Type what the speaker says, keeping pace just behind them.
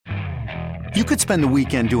You could spend the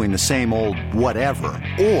weekend doing the same old whatever,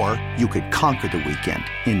 or you could conquer the weekend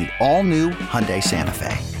in the all-new Hyundai Santa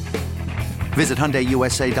Fe. Visit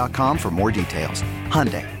HyundaiUSA.com for more details.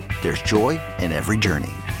 Hyundai, there's joy in every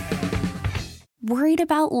journey. Worried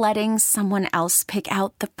about letting someone else pick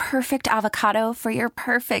out the perfect avocado for your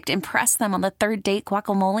perfect impress them on the third date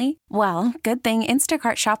guacamole? Well, good thing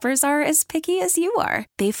Instacart shoppers are as picky as you are.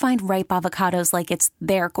 They find ripe avocados like it's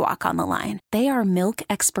their guac on the line. They are milk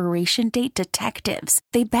expiration date detectives.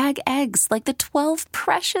 They bag eggs like the 12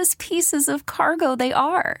 precious pieces of cargo they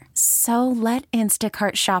are. So let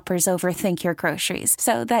Instacart shoppers overthink your groceries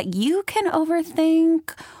so that you can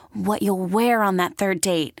overthink what you'll wear on that third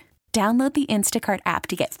date. Download the Instacart app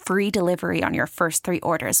to get free delivery on your first 3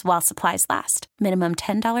 orders while supplies last. Minimum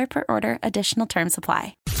 $10 per order. Additional terms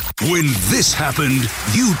apply. When this happened,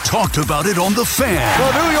 you talked about it on The Fan.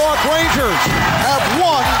 The New York Rangers have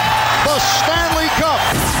won the Stanley Cup.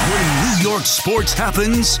 When New York sports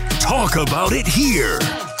happens, talk about it here.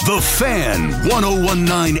 The Fan,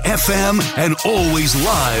 101.9 FM, and always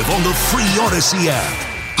live on the free Odyssey app.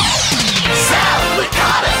 Sal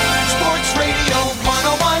Licata, Sports Radio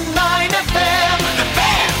 101.9 FM, The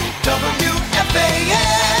Fan, WFAN.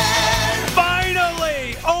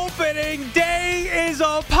 Finally, opening day is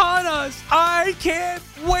upon us. I can't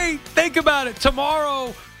wait. Think about it.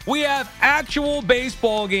 Tomorrow, we have actual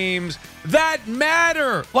baseball games that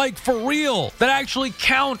matter, like for real, that actually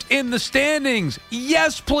count in the standings.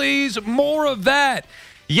 Yes, please, more of that.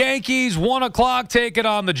 Yankees, 1 o'clock, taking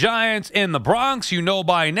on the Giants in the Bronx. You know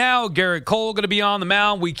by now, Garrett Cole going to be on the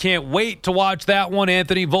mound. We can't wait to watch that one.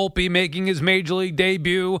 Anthony Volpe making his Major League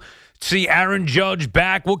debut. See Aaron Judge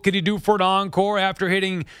back. What could he do for an encore after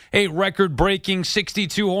hitting a record-breaking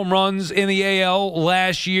 62 home runs in the AL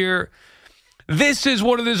last year? This is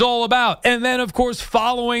what it is all about. And then, of course,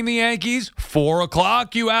 following the Yankees, 4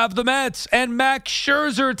 o'clock, you have the Mets and Max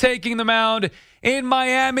Scherzer taking the mound in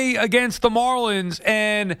Miami against the Marlins.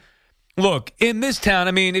 And look, in this town,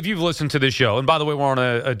 I mean, if you've listened to this show, and by the way, we're on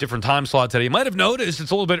a different time slot today, you might have noticed it's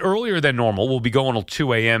a little bit earlier than normal. We'll be going till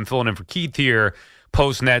 2 a.m., filling in for Keith here,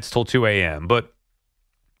 post-Nets till 2 a.m. But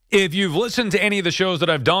if you've listened to any of the shows that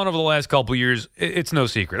I've done over the last couple of years, it's no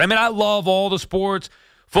secret. I mean, I love all the sports.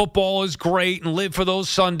 Football is great and live for those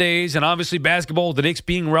Sundays. And obviously basketball, the Knicks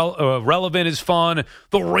being relevant is fun.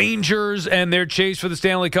 The Rangers and their chase for the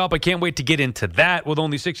Stanley Cup, I can't wait to get into that with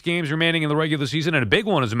only 6 games remaining in the regular season. And a big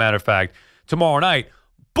one, as a matter of fact, tomorrow night.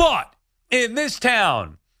 But in this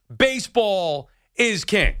town, baseball is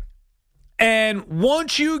king. And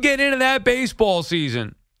once you get into that baseball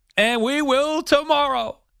season, and we will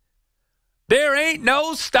tomorrow, there ain't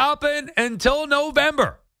no stopping until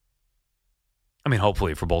November. I mean,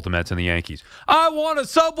 hopefully for both the Mets and the Yankees. I want a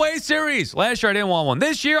Subway Series. Last year I didn't want one.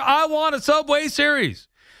 This year I want a Subway Series.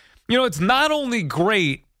 You know, it's not only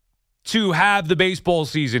great to have the baseball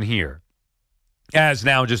season here, as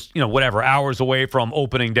now just, whatever, hours away from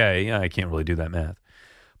opening day. I can't really do that math.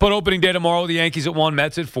 But opening day tomorrow, the Yankees at 1,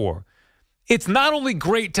 Mets at 4. It's not only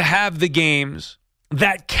great to have the games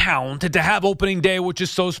that count and to have opening day, which is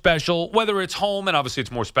so special, whether it's home, and obviously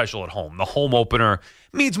it's more special at home. The home opener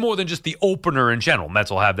means more than just the opener in general. Mets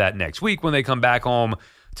will have that next week when they come back home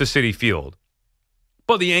to Citi Field.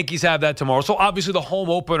 But the Yankees have that tomorrow. So obviously the home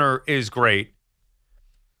opener is great.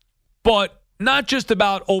 But not just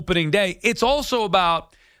about opening day. It's also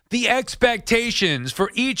about the expectations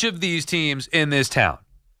for each of these teams in this town.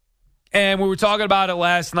 And we were talking about it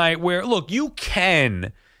last night where, look, you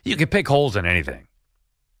can pick holes in anything.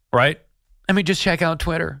 Right? I mean, just check out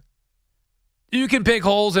Twitter. You can pick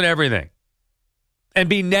holes in everything and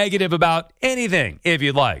be negative about anything if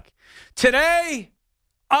you'd like. Today,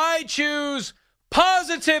 I choose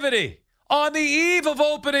positivity. On the eve of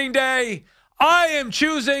opening day, I am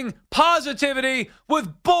choosing positivity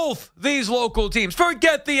with both these local teams.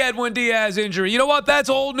 Forget the Edwin Diaz injury. You know what? That's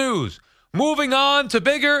old news. Moving on to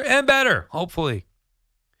bigger and better, hopefully.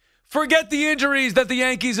 Forget the injuries that the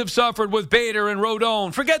Yankees have suffered with Bader and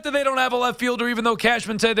Rodon. Forget that they don't have a left fielder, even though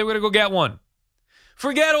Cashman said they were going to go get one.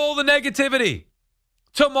 Forget all the negativity.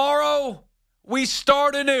 Tomorrow, we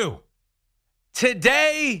start anew.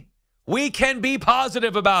 Today, we can be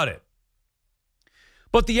positive about it.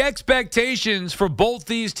 But the expectations for both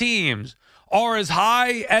these teams are as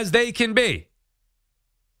high as they can be.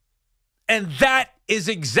 And that is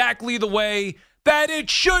exactly the way that it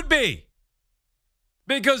should be.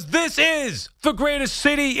 Because this is the greatest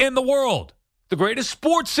city in the world. The greatest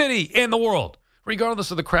sports city in the world.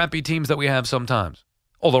 Regardless of the crappy teams that we have sometimes.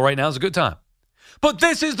 Although right now is a good time. But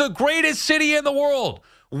this is the greatest city in the world.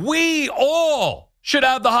 We all should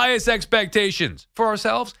have the highest expectations for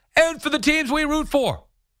ourselves and for the teams we root for.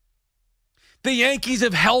 The Yankees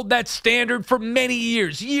have held that standard for many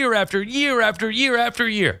years, year after year after year after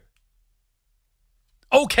year.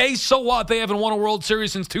 Okay, so what? They haven't won a World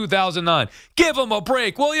Series since 2009. Give them a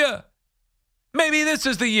break, will you? Maybe this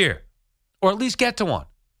is the year, or at least get to one.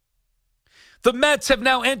 The Mets have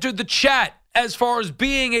now entered the chat as far as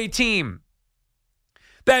being a team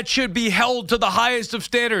that should be held to the highest of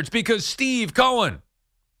standards because Steve Cohen,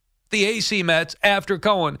 the AC Mets after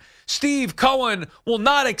Cohen, Steve Cohen will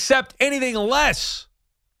not accept anything less.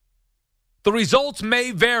 The results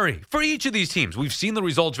may vary for each of these teams. We've seen the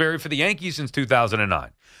results vary for the Yankees since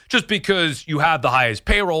 2009. Just because you have the highest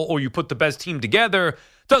payroll or you put the best team together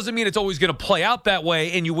doesn't mean it's always going to play out that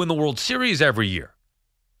way and you win the World Series every year.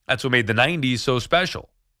 That's what made the 90s so special.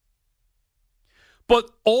 But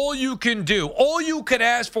all you can do, all you can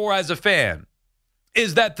ask for as a fan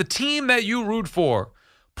is that the team that you root for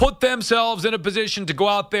put themselves in a position to go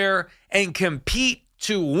out there and compete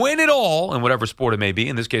to win it all, in whatever sport it may be.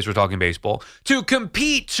 In this case, we're talking baseball. To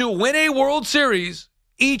compete to win a World Series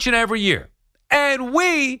each and every year. And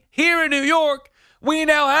we, here in New York, we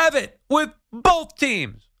now have it with both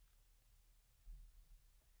teams.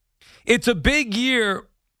 It's a big year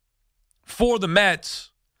for the Mets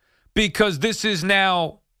because this is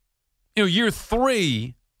now, year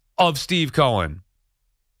 3 of Steve Cohen.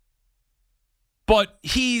 But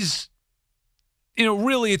he's,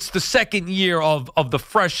 really it's the second year of the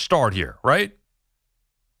fresh start here, right?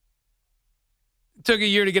 It took a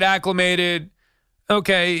year to get acclimated.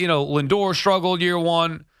 Okay, Lindor struggled year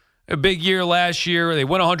 1. A big year last year. They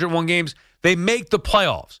win 101 games. They make the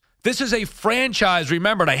playoffs. This is a franchise,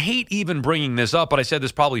 remember, and I hate even bringing this up, but I said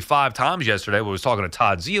this probably 5 times yesterday when I was talking to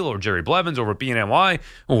Todd Zeal or Jerry Blevins over at BNNY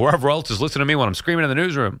or wherever else is listening to me when I'm screaming in the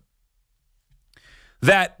newsroom,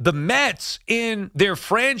 that the Mets in their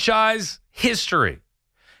franchise history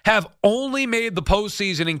have only made the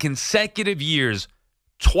postseason in consecutive years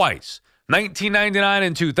twice, 1999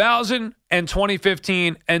 and 2000 and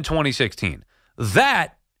 2015 and 2016.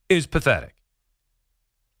 That is pathetic.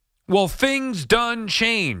 Well, things done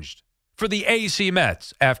changed for the AC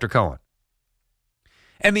Mets after Cohen.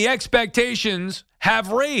 And the expectations have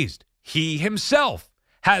raised. He himself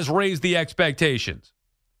has raised the expectations.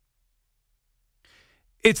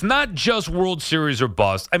 It's not just World Series or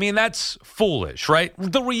bust. I mean, that's foolish, right?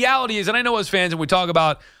 The reality is, and I know as fans, and we talk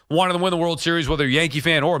about wanting to win the World Series, whether you're a Yankee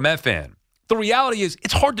fan or a Met fan, the reality is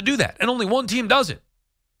it's hard to do that, and only one team does it.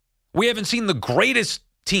 We haven't seen the greatest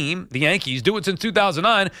team, the Yankees, do it since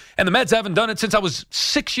 2009, and the Mets haven't done it since I was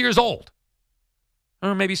 6 years old.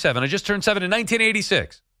 Or maybe 7. I just turned 7 in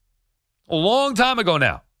 1986. A long time ago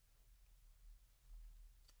now.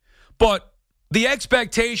 But the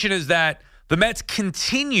expectation is that the Mets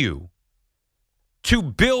continue to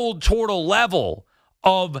build toward a level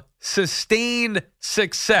of sustained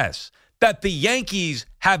success that the Yankees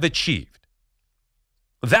have achieved.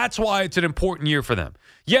 That's why it's an important year for them.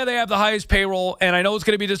 Yeah, they have the highest payroll, and I know it's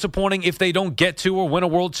going to be disappointing if they don't get to or win a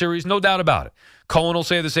World Series, no doubt about it. Cohen will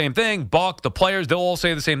say the same thing. Buck, the players, they'll all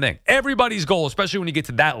say the same thing. Everybody's goal, especially when you get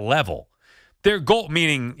to that level, their goal,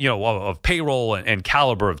 meaning, of payroll and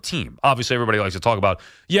caliber of team. Obviously, everybody likes to talk about,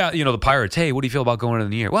 the Pirates, hey, what do you feel about going into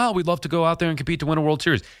the year? Well, we'd love to go out there and compete to win a World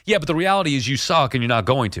Series. Yeah, but the reality is you suck and you're not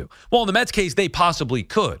going to. Well, in the Mets case, they possibly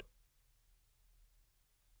could.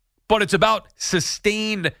 But it's about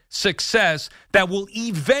sustained success that will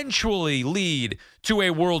eventually lead to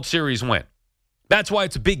a World Series win. That's why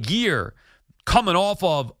it's a big year coming off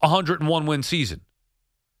of a 101-win season.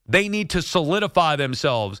 They need to solidify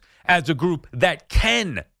themselves as a group that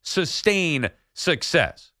can sustain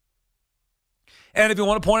success. And if you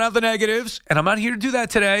want to point out the negatives, and I'm not here to do that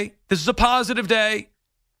today, this is a positive day.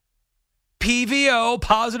 PVO,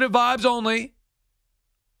 positive vibes only.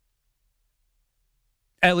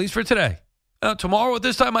 At least for today. Tomorrow at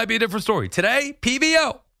this time might be a different story. Today,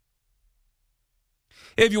 PVO.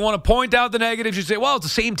 If you want to point out the negatives, you say, well, it's the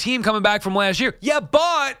same team coming back from last year. Yeah,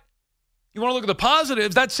 but you want to look at the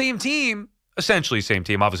positives. That same team, essentially same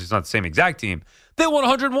team. Obviously, it's not the same exact team. They won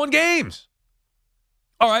 101 games.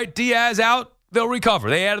 All right, Diaz out. They'll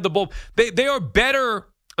recover. They added the bullpen. They are better,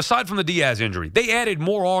 aside from the Diaz injury. They added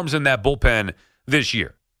more arms in that bullpen this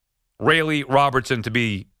year. Raley, Robertson, to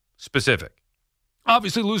be specific.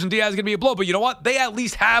 Obviously, losing Diaz is going to be a blow, but you know what? They at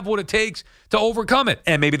least have what it takes to overcome it,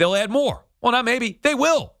 and maybe they'll add more. Well, not maybe. They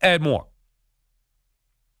will add more.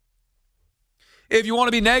 If you want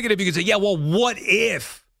to be negative, you can say, yeah, well, what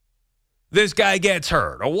if this guy gets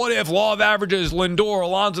hurt? Or what if law of averages, Lindor,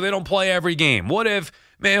 Alonso, they don't play every game? What if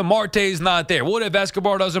Marte's not there? What if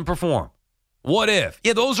Escobar doesn't perform? What if?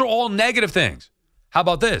 Yeah, those are all negative things. How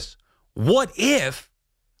about this? What if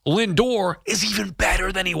Lindor is even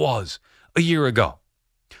better than he was? a year ago?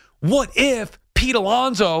 What if Pete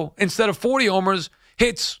Alonso, instead of 40 homers,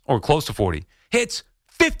 hits, or close to 40, hits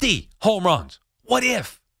 50 home runs? What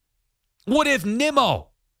if? What if Nimmo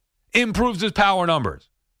improves his power numbers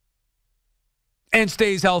and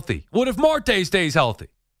stays healthy? What if Marte stays healthy?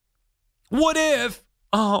 What if,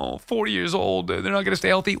 40 years old, they're not going to stay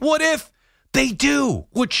healthy? What if they do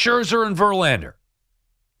with Scherzer and Verlander?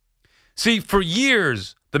 See, for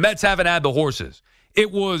years, the Mets haven't had the horses.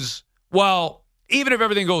 It was, well, even if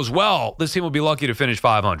everything goes well, this team will be lucky to finish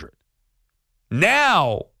 500.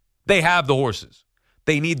 Now, they have the horses.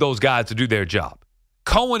 They need those guys to do their job.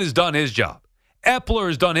 Cohen has done his job. Epler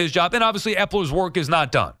has done his job. And obviously, Epler's work is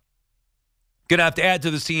not done. Going to have to add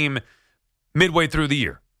to this team midway through the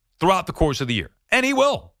year, throughout the course of the year. And he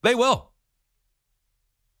will. They will.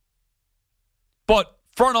 But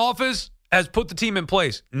front office has put the team in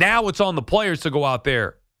place. Now it's on the players to go out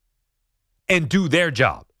there and do their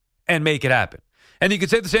job and make it happen. And you could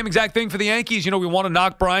say the same exact thing for the Yankees. We want to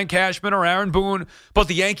knock Brian Cashman or Aaron Boone, but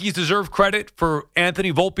the Yankees deserve credit for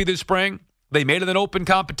Anthony Volpe this spring. They made it an open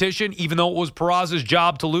competition, even though it was Peraza's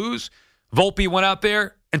job to lose. Volpe went out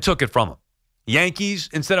there and took it from him. Yankees,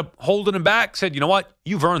 instead of holding him back, said, you know what?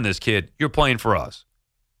 You've earned this, kid. You're playing for us.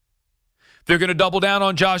 They're going to double down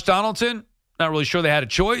on Josh Donaldson. Not really sure they had a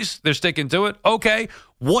choice. They're sticking to it. Okay,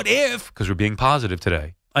 what if, because we're being positive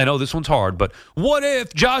today. I know this one's hard, but what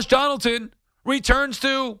if Josh Donaldson returns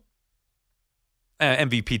to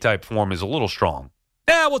MVP-type form is a little strong.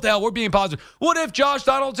 What the hell? We're being positive. What if Josh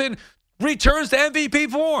Donaldson returns to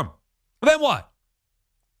MVP form? Then what?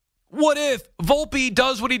 What if Volpe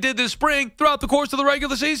does what he did this spring throughout the course of the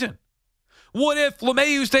regular season? What if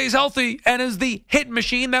LeMahieu stays healthy and is the hit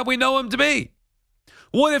machine that we know him to be?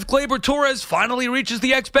 What if Gleyber Torres finally reaches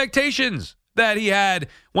the expectations that he had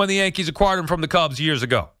when the Yankees acquired him from the Cubs years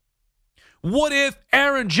ago? What if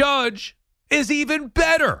Aaron Judge is even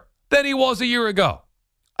better than he was a year ago?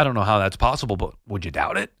 I don't know how that's possible, but would you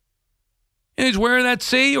doubt it? And he's wearing that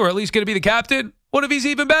C, or at least going to be the captain. What if he's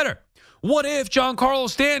even better? What if Giancarlo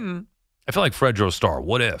Stanton, I feel like Fredro Starr,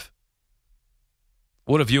 what if?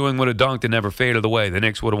 What if Ewing would have dunked and never faded away? The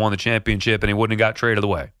Knicks would have won the championship and he wouldn't have got traded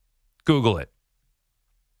away. Google it.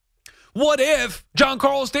 What if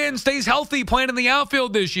Giancarlo Stanton stays healthy playing in the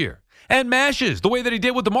outfield this year and mashes the way that he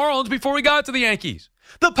did with the Marlins before he got to the Yankees?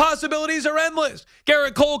 The possibilities are endless.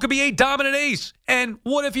 Garrett Cole could be a dominant ace. And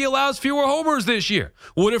what if he allows fewer homers this year?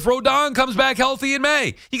 What if Rodon comes back healthy in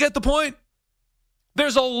May? You get the point?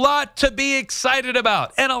 There's a lot to be excited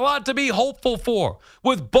about and a lot to be hopeful for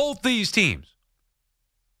with both these teams.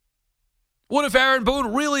 What if Aaron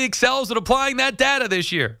Boone really excels at applying that data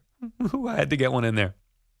this year? I had to get one in there.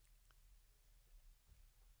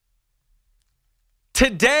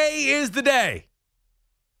 Today is the day.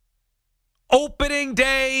 Opening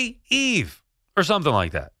day eve or something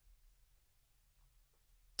like that.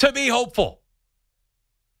 To be hopeful.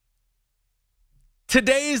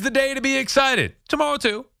 Today is the day to be excited. Tomorrow,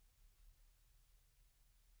 too.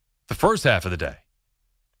 The first half of the day.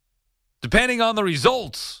 Depending on the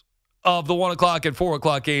results of the 1 o'clock and 4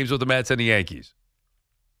 o'clock games with the Mets and the Yankees.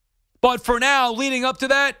 But for now, leading up to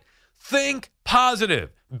that, think positive.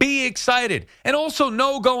 Be excited. And also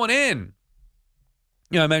know going in.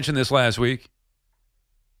 I mentioned this last week.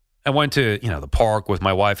 I went to, the park with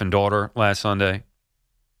my wife and daughter last Sunday.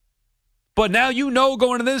 But now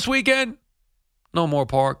going into this weekend, no more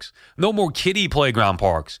parks. No more kiddie playground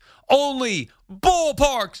parks. Only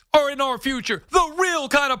ballparks are in our future. The real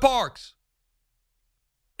kind of parks.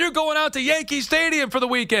 You're going out to Yankee Stadium for the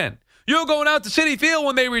weekend. You're going out to Citi Field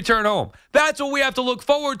when they return home. That's what we have to look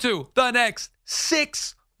forward to the next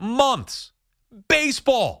 6 months.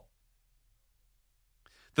 Baseball.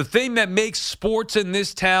 The thing that makes sports in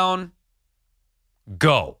this town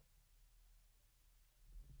go.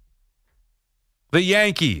 The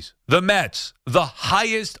Yankees, the Mets, the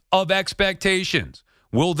highest of expectations.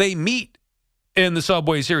 Will they meet in the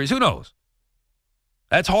Subway Series? Who knows?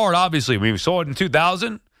 That's hard, obviously. We saw it in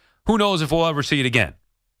 2000. Who knows if we'll ever see it again?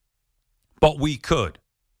 But we could.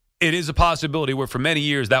 It is a possibility where for many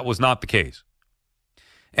years that was not the case.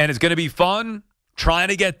 And it's going to be fun trying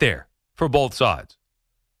to get there for both sides,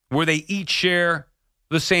 where they each share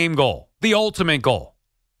the same goal, the ultimate goal.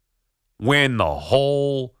 Win the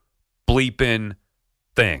whole bleeping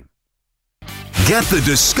thing. Get the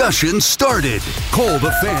discussion started. Call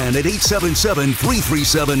the Fan at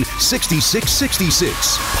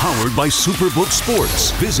 877-337-6666. Powered by Superbook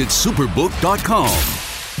Sports. Visit superbook.com.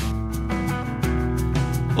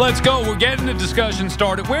 Let's go. We're getting the discussion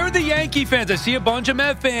started. Where are the Yankee fans? I see a bunch of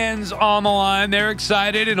Met fans on the line. They're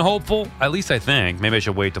excited and hopeful. At least I think. Maybe I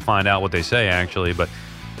should wait to find out what they say, actually. But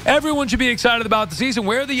Everyone should be excited about the season.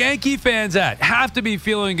 Where are the Yankee fans at? Have to be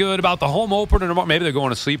feeling good about the home opener tomorrow. Maybe they're going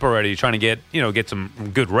to sleep already, trying to get some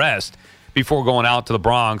good rest before going out to the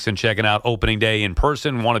Bronx and checking out opening day in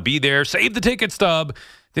person. Want to be there? Save the ticket stub.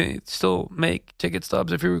 They still make ticket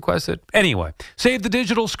stubs if you request it. Anyway, save the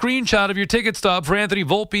digital screenshot of your ticket stub for Anthony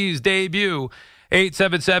Volpe's debut.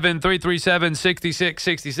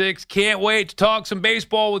 877-337-6666. Can't wait to talk some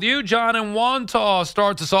baseball with you. John in Wantagh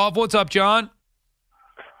starts us off. What's up, John?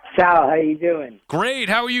 Sal, how you doing? Great.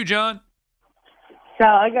 How are you, John?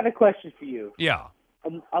 Sal, I got a question for you. Yeah.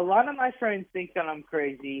 A lot of my friends think that I'm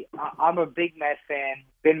crazy. I'm a big Mets fan,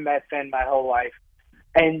 been a Mets fan my whole life.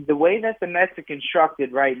 And the way that the Mets are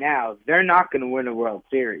constructed right now, they're not going to win a World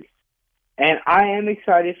Series. And I am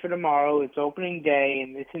excited for tomorrow. It's opening day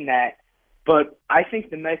and this and that. But I think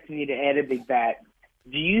the Mets need to add a big bat.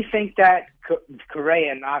 Do you think that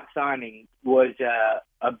Correa not signing was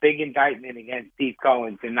a big indictment against Steve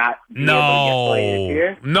Cohen to not be able to get played this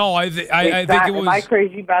year? No, I think it was. Am I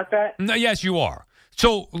crazy about that? No, yes, you are.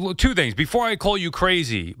 So, two things. Before I call you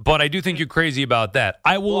crazy, but I do think you're crazy about that.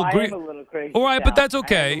 I will agree. I am a little crazy. All right, but that's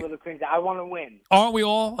okay. I am a little crazy. I want to win. Aren't we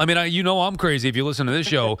all? I mean, I'm crazy if you listen to this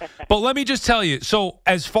show. But let me just tell you. So,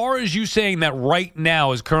 as far as you saying that right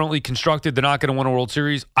now is currently constructed, they're not going to win a World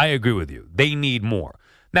Series, I agree with you. They need more.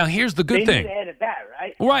 Now, here's the good thing. They need to add a bat,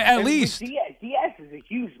 right? Right, at least. Diaz is a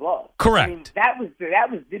huge loss. Correct. I mean, that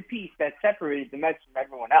was the piece that separated the Mets from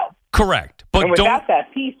everyone else. Correct. But and without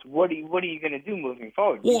that piece, what are you going to do moving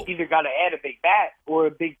forward? You either got to add a big bat or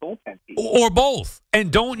a big bullpen piece. Or both.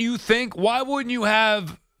 And don't you think, why wouldn't you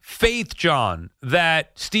have faith, John,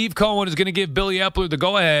 that Steve Cohen is going to give Billy Epler the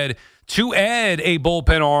go-ahead to add a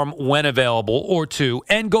bullpen arm when available or two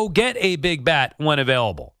and go get a big bat when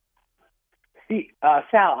available? See,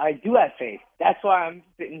 Sal, I do have faith. That's why I'm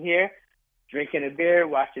sitting here drinking a beer,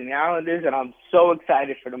 watching the Islanders, and I'm so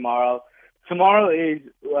excited for tomorrow. Tomorrow is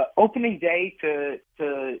opening day to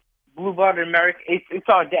Blue Blood America. It's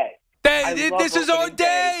our day. This is our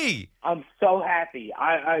day. I'm so happy.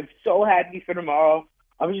 I'm so happy for tomorrow.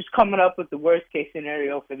 I'm just coming up with the worst-case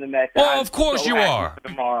scenario for the Mets. Well, of course you are.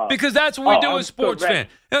 Because that's what we do as sports fans.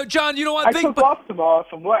 John, you know what? I took off tomorrow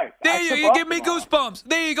from work. There you give me goosebumps.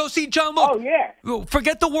 There you go. See, John, look. Oh, yeah.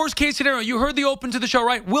 Forget the worst-case scenario. You heard the open to the show,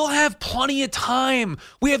 right? We'll have plenty of time.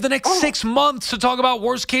 We have the next 6 months to talk about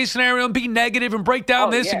worst-case scenario and be negative and break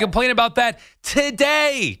down and complain about that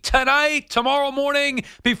today, tonight, tomorrow morning,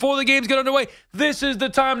 before the games get underway. This is the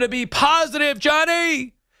time to be positive,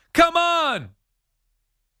 Johnny. Come on.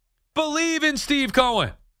 Believe in Steve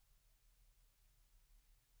Cohen.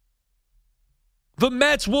 The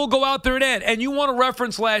Mets will go out there and add. And you want to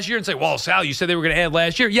reference last year and say, well, Sal, you said they were going to add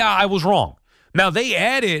last year. Yeah, I was wrong. Now, they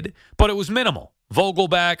added, but it was minimal.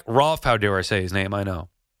 Vogelback, Ruff, how dare I say his name? I know.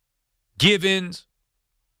 Givens.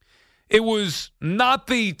 It was not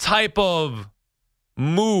the type of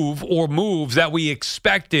move or moves that we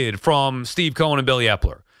expected from Steve Cohen and Billy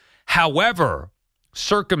Epler. However,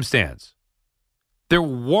 circumstance. There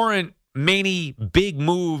weren't many big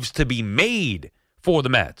moves to be made for the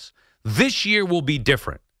Mets. This year will be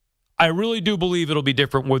different. I really do believe it'll be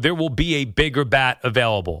different where there will be a bigger bat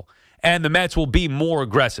available and the Mets will be more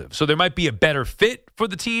aggressive. So there might be a better fit for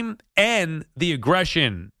the team and the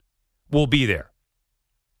aggression will be there.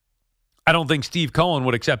 I don't think Steve Cohen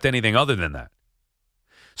would accept anything other than that.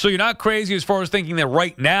 So you're not crazy as far as thinking that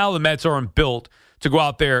right now the Mets aren't built to go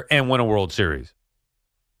out there and win a World Series.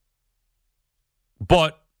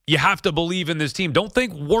 But you have to believe in this team. Don't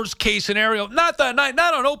think worst case scenario. Not that night,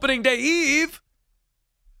 not on opening day eve.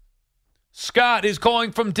 Scott is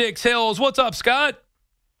calling from Dix Hills. What's up, Scott?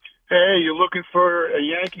 Hey, you're looking for a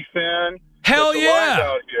Yankee fan? Hell yeah.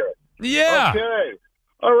 Out here. Yeah. Okay.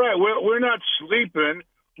 All right. We're not sleeping.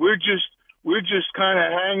 We're just kind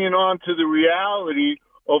of hanging on to the reality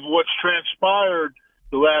of what's transpired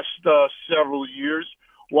the last several years,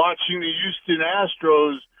 watching the Houston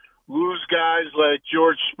Astros lose guys like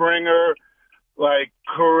George Springer, like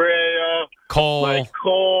Correa, Cole, and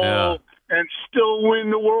still win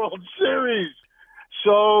the World Series.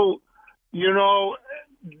 So,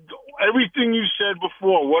 everything you said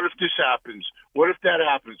before, what if this happens? What if that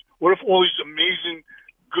happens? What if all these amazing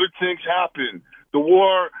good things happen? The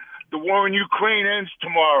war in Ukraine ends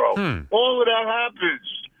tomorrow. All of that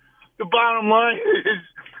happens. The bottom line is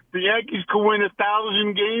the Yankees could win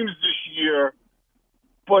 1,000 games this year.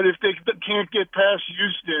 But if they can't get past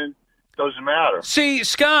Houston, it doesn't matter. See,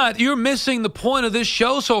 Scott, you're missing the point of this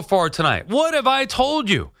show so far tonight. What have I told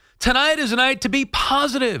you? Tonight is a night to be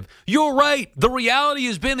positive. You're right. The reality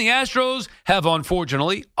has been the Astros have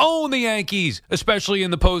unfortunately owned the Yankees, especially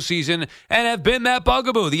in the postseason, and have been that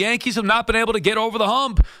bugaboo. The Yankees have not been able to get over the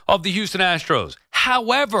hump of the Houston Astros.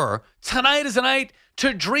 However, tonight is a night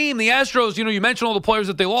to dream. The Astros, you mentioned all the players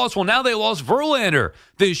that they lost. Well, now they lost Verlander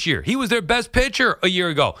this year. He was their best pitcher a year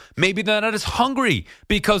ago. Maybe they're not as hungry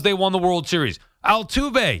because they won the World Series.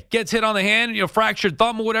 Altuve gets hit on the hand, fractured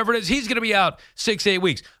thumb or whatever it is. He's going to be out 6-8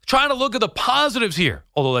 weeks. Trying to look at the positives here,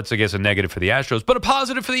 although that's, I guess, a negative for the Astros, but a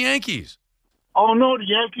positive for the Yankees. Oh, no, the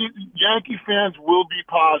Yankee fans will be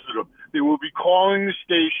positive. They will be calling the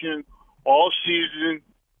station all season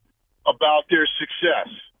about their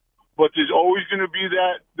success. But there's always going to be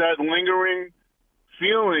that lingering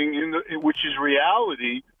feeling, which is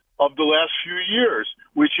reality of the last few years,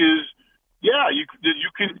 which is,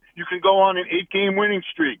 you can go on an 8-game winning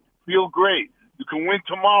streak, feel great. You can win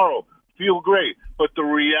tomorrow, feel great. But the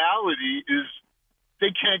reality is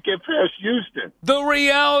they can't get past Houston. The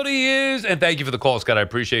reality is, and thank you for the call, Scott. I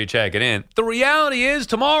appreciate you checking in. The reality is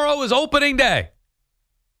tomorrow is opening day.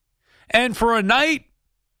 And for a night,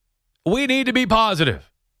 we need to be positive.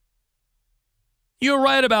 You're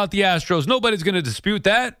right about the Astros. Nobody's going to dispute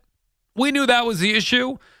that. We knew that was the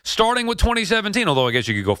issue, starting with 2017, although I guess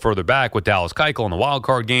you could go further back with Dallas Keuchel in the wild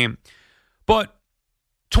card game. But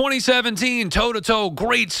 2017, toe-to-toe,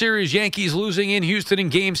 great series, Yankees losing in Houston in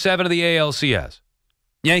Game 7 of the ALCS.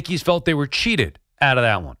 Yankees felt they were cheated out of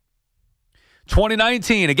that one.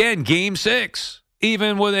 2019, again, Game 6,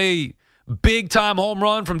 even with a big-time home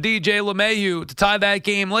run from DJ LeMahieu to tie that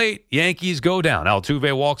game late, Yankees go down.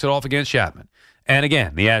 Altuve walks it off against Chapman. And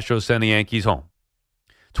again, the Astros send the Yankees home.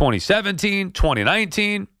 2017,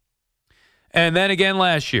 2019, and then again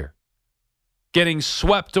last year, getting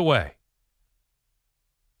swept away.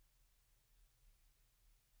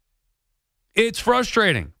 It's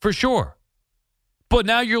frustrating, for sure. But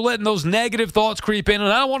now you're letting those negative thoughts creep in, and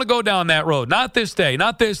I don't want to go down that road. Not this day,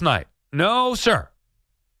 not this night. No, sir.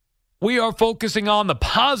 We are focusing on the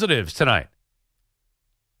positives tonight.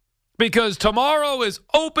 Because tomorrow is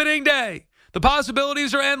opening day. The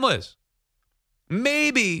possibilities are endless.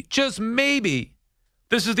 Maybe, just maybe,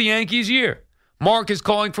 this is the Yankees' year. Mark is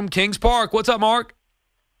calling from Kings Park. What's up, Mark?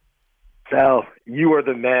 Sal, you are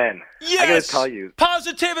the man. Yes! I got to tell you.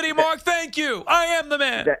 Positivity, Mark. Thank you. I am the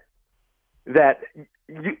man. That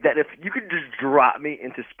if you could just drop me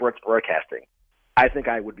into sports broadcasting, I think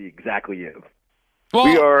I would be exactly you.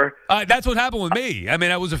 Well, that's what happened with me. I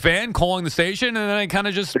mean, I was a fan calling the station, and then I kind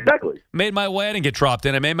of just made my way. I didn't get dropped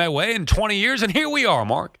in. I made my way in 20 years, and here we are,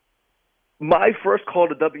 Mark. My first call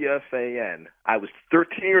to WFAN, I was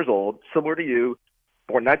 13 years old, similar to you,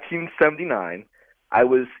 born 1979. I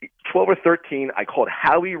was 12 or 13. I called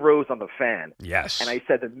Howie Rose on the Fan. Yes. And I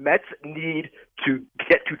said the Mets need to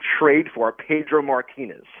get to trade for Pedro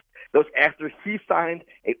Martinez. That was after he signed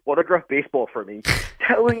an autographed baseball for me,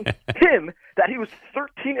 telling him that he was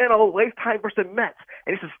 13-0 lifetime versus the Mets,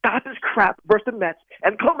 and he should stop his crap versus the Mets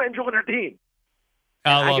and come and join our team.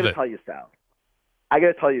 I got to tell you, Sal,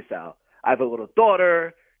 I have a little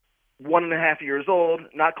daughter, 1.5 years old,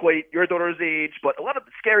 not quite your daughter's age, but a lot of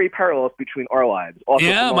scary parallels between our lives. Also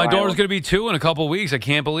yeah, my daughter's going to be 2 in a couple of weeks. I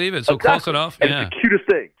can't believe it. So close enough. And yeah. it's the cutest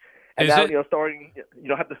thing. And Is now, it? Starting,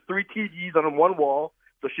 have the 3 TVs on one wall,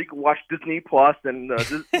 so she can watch Disney Plus and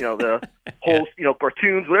the whole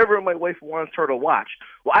cartoons, whatever my wife wants her to watch.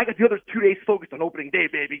 Well, I got the other 2 days focused on opening day,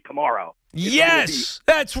 baby, tomorrow. Yes,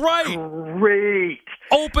 that's right. Great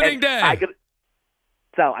Opening day.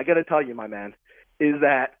 Sal, I got to tell you, my man, is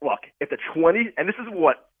that, look, if the 20, and this is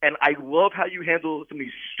what, and I love how you handle some of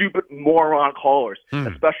these stupid moron callers,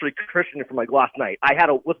 especially Christian from last night. I had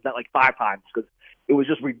to listen to that 5 times because it was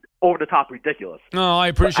just over-the-top ridiculous. No, I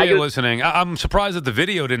appreciate listening. I'm surprised that the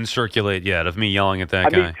video didn't circulate yet of me yelling at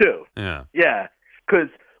that guy. Me too. Yeah. Yeah, because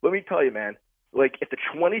let me tell you, man, if the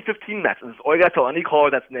 2015 Mets, and this is all I got to tell any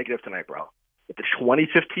caller that's negative tonight, bro, if the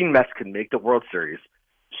 2015 Mets can make the World Series,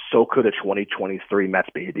 so could the 2023 Mets,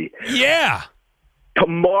 baby. Yeah.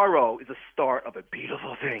 Tomorrow is the start of a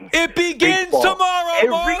beautiful thing. It begins Baseball. tomorrow,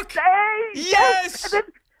 Mark. Every day. Yes. And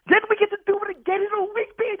then we get to do it again in a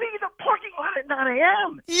week, baby, in the parking lot at 9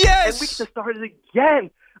 a.m. Yes. And we get to start it again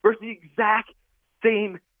versus the exact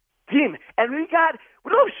same team. And we got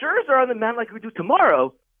no Scherzer on the mound like we do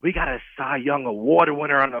tomorrow. We got a Cy Young Award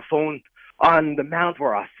winner on the phone on the mound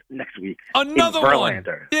for us next week. Another one.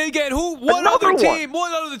 Yeah, again, what other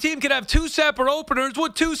team could have 2 separate openers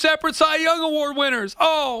with 2 separate Cy Young Award winners?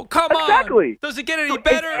 Oh, come on. Exactly. Does it get any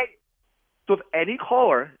better? So if any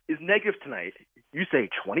caller is negative tonight, you say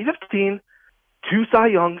 2015, 2 Cy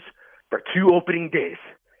Youngs for 2 opening days.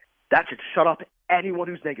 That should shut up anyone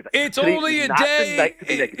who's negative. It's Today only is a not the day. night to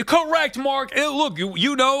be negative. Correct, Mark. Look,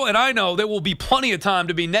 you know and I know there will be plenty of time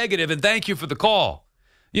to be negative, and thank you for the call.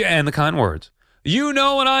 Yeah, and the kind words. You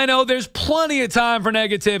know and I know there's plenty of time for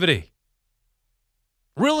negativity.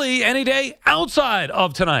 Really, any day outside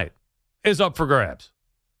of tonight is up for grabs.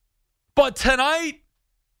 But tonight,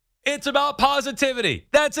 it's about positivity.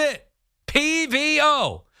 That's it.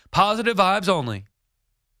 PVO. Positive vibes only.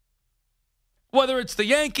 Whether it's the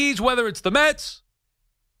Yankees, whether it's the Mets,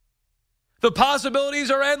 the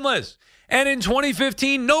possibilities are endless. And in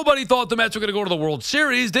 2015, nobody thought the Mets were going to go to the World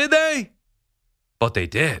Series, did they? But they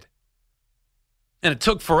did. And it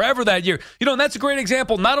took forever that year. You know, and that's a great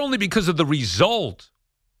example, not only because of the result,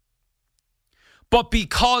 but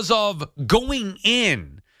because of going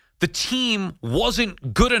in, the team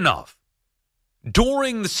wasn't good enough.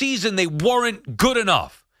 During the season, they weren't good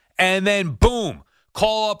enough. And then, boom,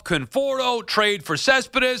 call up Conforto, trade for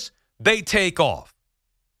Cespedes, they take off.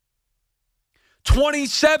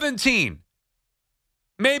 2017,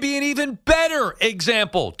 maybe an even better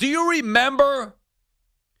example. Do you remember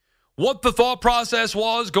what the thought process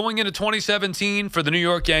was going into 2017 for the New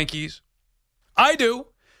York Yankees? I do,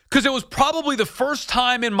 because it was probably the first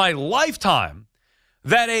time in my lifetime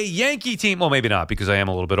that a Yankee team, well, maybe not because I am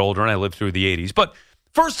a little bit older and I lived through the 80s, but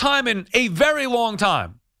first time in a very long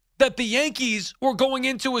time that the Yankees were going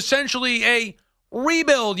into essentially a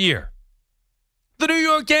rebuild year. The New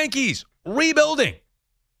York Yankees rebuilding.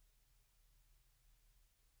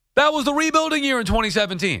 That was the rebuilding year in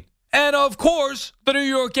 2017. And of course, the New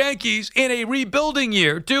York Yankees in a rebuilding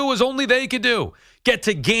year do as only they could do. Get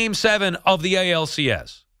to Game 7 of the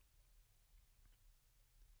ALCS.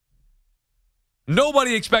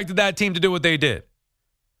 Nobody expected that team to do what they did.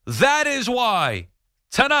 That is why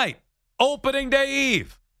tonight, opening day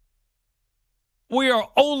eve, we are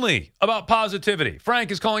only about positivity.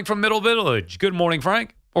 Frank is calling from Middle Village. Good morning,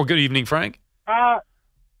 Frank. Or good evening, Frank. Hi,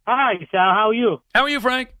 Sal. How are you? How are you,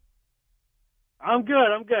 Frank? I'm good.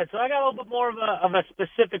 So I got a little bit more of a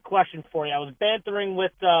specific question for you. I was bantering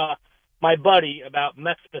with my buddy about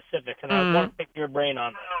Mets specific, and I want to pick your brain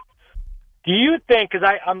on that. Do you think, because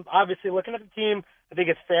I'm obviously looking at the team, I think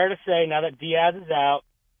it's fair to say now that Diaz is out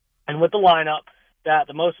and with the lineup that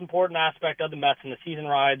the most important aspect of the Mets in the season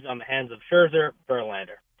rides on the hands of Scherzer,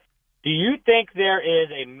 Verlander. Do you think there is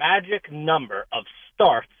a magic number of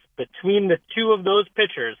starts between the two of those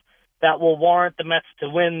pitchers that will warrant the Mets to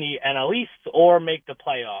win the NL East or make the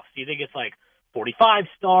playoffs? Do you think it's like 45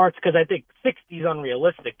 starts? Because I think 60 is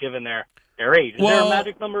unrealistic given their age. Is there a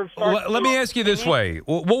magic number of starts? Let me ask you this way.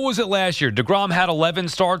 What was it last year? DeGrom had 11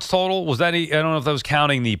 starts total. Was that? I don't know if that was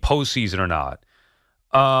counting the postseason or not.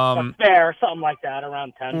 That's fair, something like that,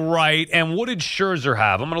 around 10. Right. And what did Scherzer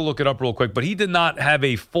have? I'm going to look it up real quick, but he did not have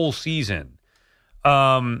a full season.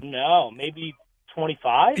 No, maybe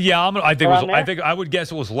 25. Yeah, I think I would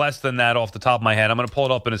guess it was less than that off the top of my head. I'm going to pull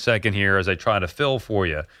it up in a second here as I try to fill for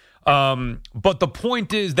you. But the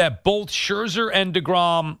point is that both Scherzer and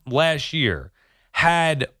DeGrom last year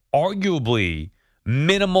had arguably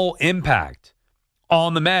minimal impact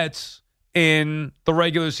on the Mets in the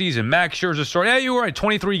regular season. Max Scherzer started, yeah, you were right,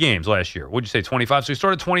 23 games last year. What'd you say, 25? So he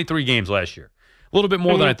started 23 games last year. A little bit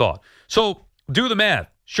more than I thought. So do the math.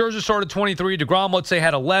 Scherzer started 23. DeGrom, let's say,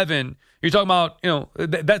 had 11. You're talking about,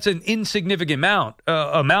 that's an insignificant amount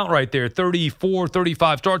right there, 34,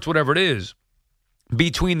 35 starts, whatever it is,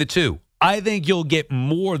 between the two. I think you'll get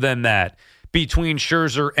more than that between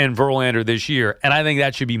Scherzer and Verlander this year, and I think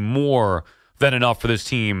that should be more than enough for this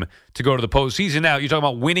team to go to the postseason. Now, you're talking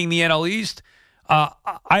about winning the NL East.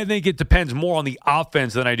 I think it depends more on the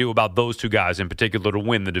offense than I do about those two guys in particular to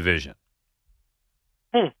win the division.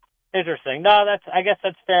 Interesting. No, I guess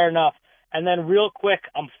that's fair enough. And then real quick,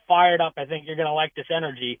 I'm fired up. I think you're going to like this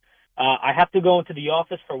energy. I have to go into the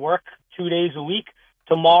office for work 2 days a week.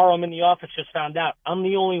 Tomorrow I'm in the office, just found out. I'm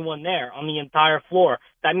the only one there on the entire floor.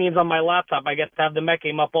 That means on my laptop I get to have the Met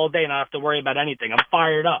game up all day and not have to worry about anything. I'm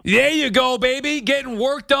fired up. There you go, baby. Getting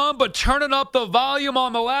work done, but turning up the volume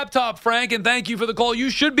on the laptop, Frank, and thank you for the call. You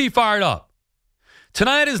should be fired up.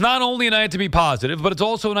 Tonight is not only a night to be positive, but it's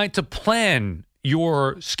also a night to plan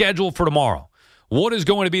your schedule for tomorrow. What is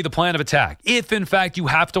going to be the plan of attack? If, in fact, you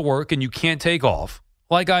have to work and you can't take off,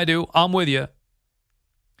 like I do, I'm with you.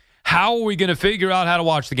 How are we going to figure out how to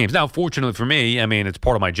watch the games? Now, fortunately for me, I mean, it's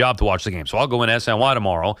part of my job to watch the game. So I'll go in SNY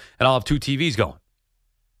tomorrow, and I'll have 2 TVs going.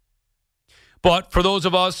 But for those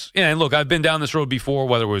of us, and look, I've been down this road before,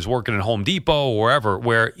 whether it was working at Home Depot or wherever,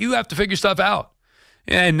 where you have to figure stuff out.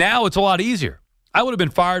 And now it's a lot easier. I would have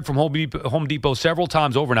been fired from Home Depot several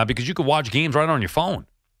times over now because you could watch games right on your phone.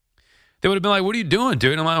 They would have been like, what are you doing,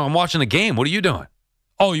 dude? I'm watching the game. What are you doing?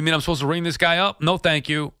 Oh, you mean I'm supposed to ring this guy up? No, thank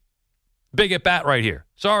you. Big at bat right here.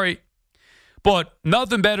 Sorry. But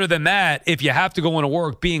nothing better than that if you have to go into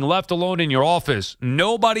work, being left alone in your office,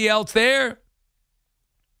 nobody else there.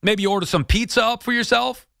 Maybe order some pizza up for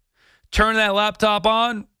yourself, turn that laptop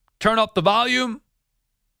on, turn up the volume,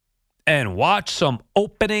 and watch some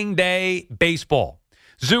opening day baseball.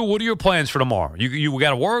 Zoo, what are your plans for tomorrow? You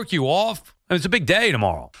got to work? You off? It's a big day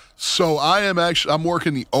tomorrow. So I'm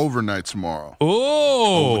working the overnight tomorrow.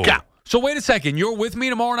 Oh. So wait a second. You're with me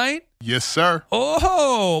tomorrow night? Yes, sir.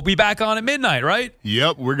 Oh, be back on at midnight, right?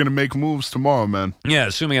 Yep, we're going to make moves tomorrow, man. Yeah,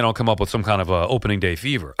 assuming I don't come up with some kind of opening day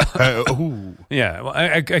fever. Yeah, well,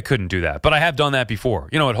 I couldn't do that. But I have done that before,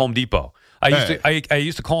 at Home Depot. I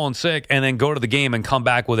used to call in sick and then go to the game and come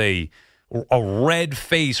back with a red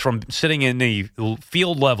face from sitting in the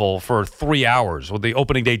field level for 3 hours with the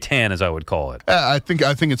opening day tan, as I would call it. I think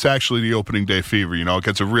it's actually the opening day fever. It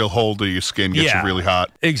gets a real hold of your skin, gets you really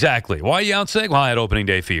hot. Exactly. Why are you out sick? Well, I had opening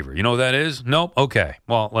day fever. You know what that is? Nope. Okay.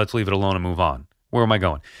 Well, let's leave it alone and move on. Where am I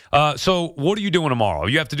going? So what are you doing tomorrow?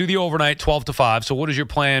 You have to do the overnight 12 to 5. So what is your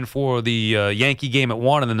plan for the Yankee game at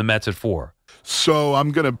 1 and then the Mets at 4? So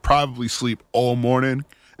I'm going to probably sleep all morning.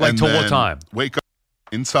 Like till what time? Wake up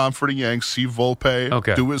in time for the Yanks, see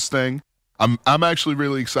Volpe, do his thing. I'm actually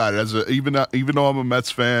really excited. Even though I'm a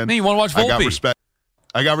Mets fan, you want to watch Volpe?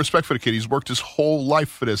 I got respect for the kid. He's worked his whole life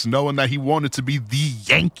for this, knowing that he wanted to be the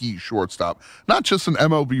Yankee shortstop, not just an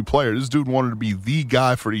MLB player. This dude wanted to be the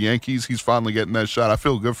guy for the Yankees. He's finally getting that shot. I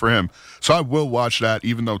feel good for him. So I will watch that,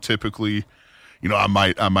 even though typically, I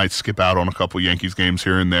might skip out on a couple Yankees games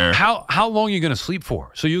here and there. How long are you going to sleep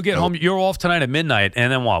for? So you get home. You're off tonight at midnight,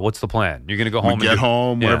 and then what? What's the plan? You're going to go home.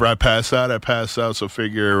 Whenever I pass out, I pass out. So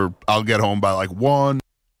figure I'll get home by like 1,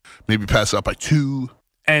 maybe pass out by 2,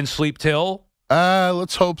 and sleep till.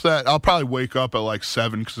 Let's hope that I'll probably wake up at like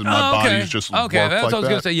 7 because my body's just okay. That's what I was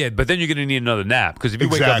going to say. Yeah, but then you're going to need another nap because if you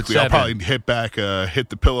wake up at 7, I'll probably hit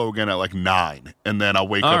the pillow again at like 9, and then I'll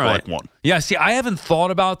wake up at like 1. Yeah, see, I haven't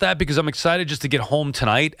thought about that because I'm excited just to get home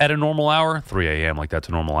tonight at a normal hour, 3 a.m. Like that's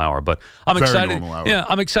a normal hour, but I'm excited. Normal hour. Yeah,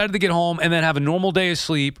 I'm excited to get home and then have a normal day of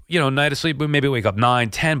sleep. Night of sleep. Maybe wake up 9,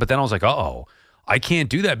 10. But then I was like, I can't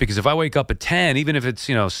do that because if I wake up at 10, even if it's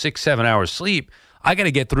 6, 7 hours sleep, I got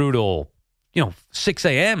to get through till 6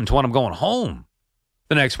 a.m. to when I'm going home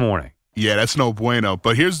the next morning. Yeah, that's no bueno.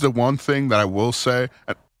 But here's the one thing that I will say.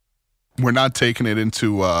 We're not taking it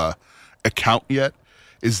into account yet,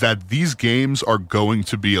 is that these games are going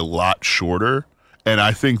to be a lot shorter. And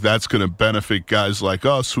I think that's going to benefit guys like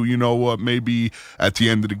us who, maybe at the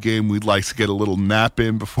end of the game, we'd like to get a little nap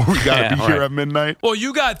in before we got to be here at midnight. Well,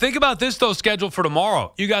 think about this, though, scheduled for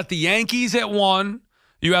tomorrow. You got the Yankees at 1.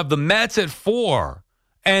 You have the Mets at 4.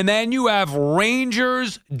 And then you have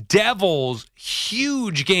Rangers-Devils,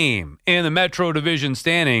 huge game in the Metro Division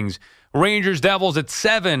standings. Rangers-Devils at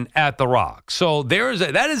 7 at the Rock. So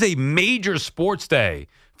that is a major sports day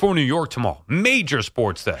for New York tomorrow. Major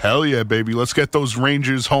sports day. Hell yeah, baby. Let's get those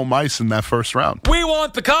Rangers home ice in that first round. We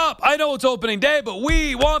want the cup. I know it's opening day, but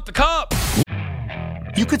we want the cup.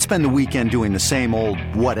 You could spend the weekend doing the same old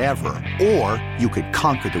whatever, or you could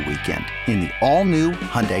conquer the weekend in the all-new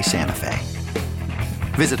Hyundai Santa Fe.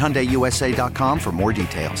 Visit HyundaiUSA.com for more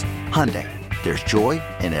details. Hyundai, there's joy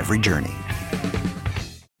in every journey.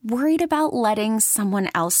 Worried about letting someone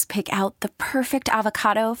else pick out the perfect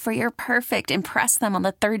avocado for your perfect impress them on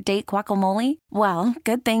the third date guacamole? Well,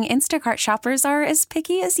 good thing Instacart shoppers are as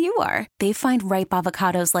picky as you are. They find ripe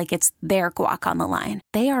avocados like it's their guac on the line.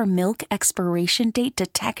 They are milk expiration date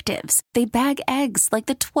detectives. They bag eggs like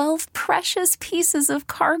the 12 precious pieces of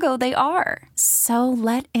cargo they are. So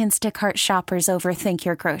let Instacart shoppers overthink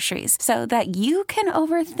your groceries so that you can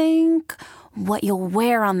overthink what you'll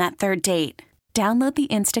wear on that third date. Download the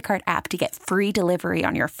Instacart app to get free delivery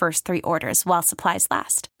on your first 3 orders while supplies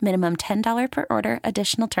last. Minimum $10 per order.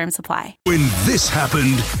 Additional terms apply. When this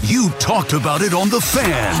happened, you talked about it on The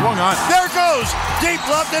Fan. Swung on. There it goes. Deep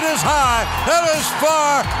left. It is high. It is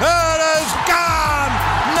far. It is gone.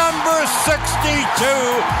 Number 62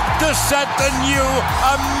 to set the new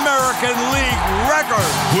American League record.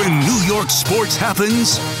 When New York sports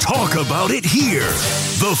happens, talk about it here.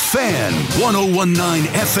 The Fan, 101.9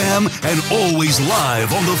 FM, and always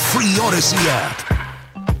live on the free Odyssey app.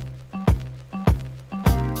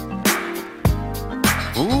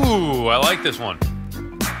 Ooh, I like this one.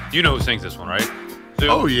 You know who sings this one, right? Sue?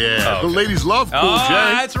 Oh, yeah. The ladies love Cool J.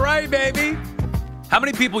 That's right, baby. How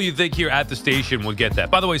many people you think here at the station would get that?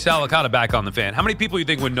 By the way, Sal Licata back on The Fan. How many people you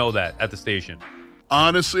think would know that at the station?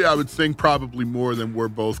 Honestly, I would think probably more than we're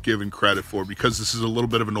both giving credit for because this is a little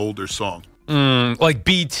bit of an older song. Like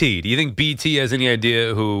BT. Do you think BT has any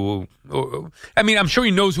idea who? I mean, I'm sure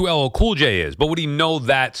he knows who LL Cool J is, but would he know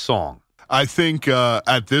that song? I think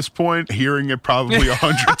at this point, hearing it probably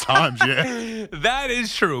 100 times, yeah. That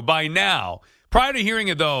is true by now. Prior to hearing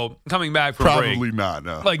it, though, coming back from Probably break, not,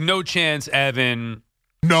 no. Like, No Chance, Evan.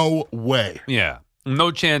 No way. Yeah.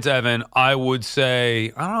 No Chance, Evan. I would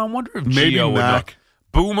say, I don't know, I wonder if Maybe Gio would know. Mac.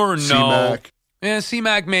 Boomer, no. C-Mac. Yeah,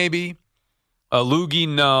 C-Mac, maybe. Loogie,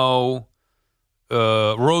 no.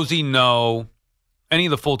 Rosie, no. Any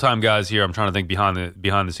of the full-time guys here, I'm trying to think behind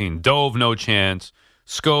the scene. Dove, no chance.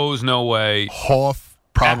 Skos, no way. Hoff,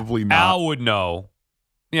 probably not. Al would know.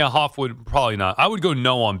 Yeah, Hoff would probably not. I would go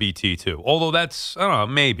no on BT, too. Although that's, I don't know,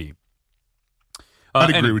 maybe.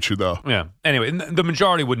 I'd agree with you, though. Yeah. Anyway, the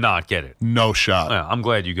majority would not get it. No shot. Yeah, I'm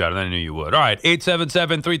glad you got it. I knew you would. All right,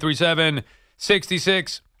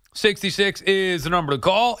 877-337-6666 is the number to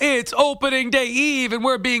call. It's opening day eve, and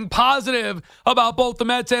we're being positive about both the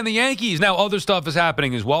Mets and the Yankees. Now, other stuff is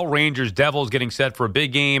happening as well. Rangers, Devils getting set for a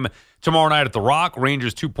big game tomorrow night at the Rock.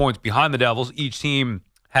 Rangers 2 points behind the Devils. Each team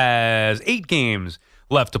has 8 games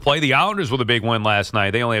left to play. The Islanders with a big win last night.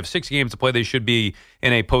 They only have 6 games to play. They should be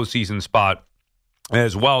in a postseason spot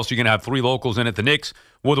as well. So you're going to have 3 locals in it. The Knicks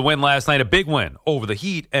with a win last night, a big win over the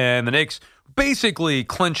Heat, and the Knicks basically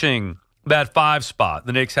clinching that 5 spot.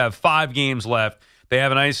 The Knicks have 5 games left. They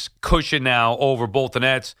have a nice cushion now over both the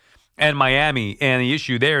Nets and Miami. And the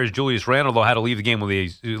issue there is Julius Randle, though, had to leave the game with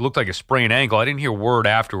it looked like a sprained ankle. I didn't hear word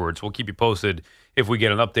afterwards. We'll keep you posted if we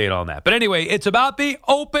get an update on that. But anyway, it's about the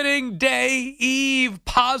opening day eve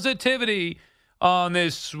positivity on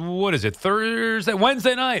this, what is it,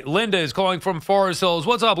 Wednesday night. Linda is calling from Forest Hills.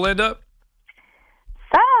 What's up, Linda?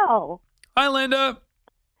 Sal. Hi, Linda.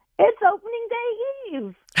 It's opening day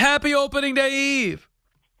eve. Happy opening day eve.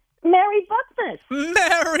 Merry Buckmas.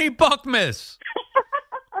 Merry Buckmas.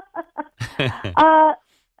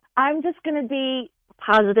 I'm just going to be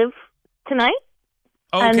positive tonight.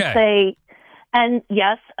 Okay. And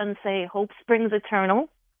say hope springs eternal.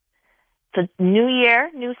 It's a new year,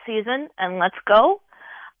 new season, and let's go.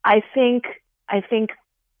 I think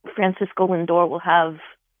Francisco Lindor will have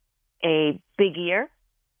a big year,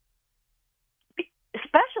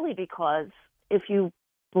 especially because if you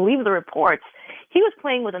believe the reports, he was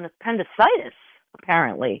playing with an appendicitis,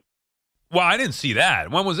 apparently. Well, I didn't see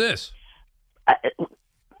that. When was this?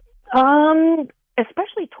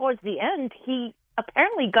 Especially towards the end, he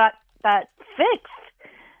apparently got that fixed.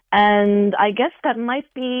 And I guess that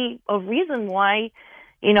might be a reason why,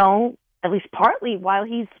 at least partly while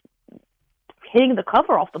he's hitting the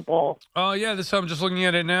cover off the ball. Oh, yeah, I'm just looking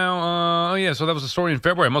at it now. So that was a story in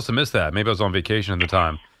February. I must have missed that. Maybe I was on vacation at the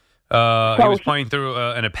time. He was playing through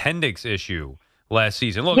an appendix issue last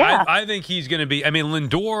season. Look, yeah. I think he's going to be,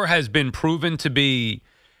 Lindor has been proven to be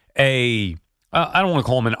I don't want to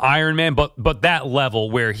call him an Iron Man, but that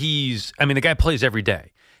level where the guy plays every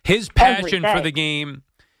day. His passion for the game,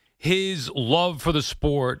 his love for the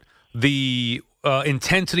sport, the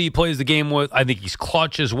intensity he plays the game with, I think he's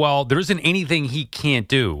clutch as well. There isn't anything he can't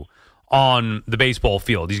do on the baseball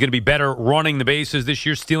field. He's going to be better running the bases this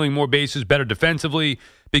year, stealing more bases, better defensively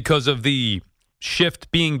because of the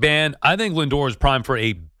shift being banned. I think Lindor is primed for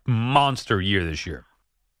a monster year this year.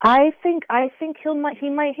 I think he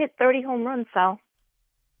might hit 30 home runs, Sal.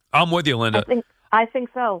 I'm with you, Linda. I think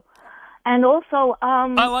so. And also,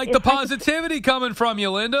 I like the positivity coming from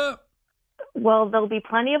you, Linda. Well, there'll be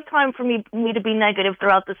plenty of time for me to be negative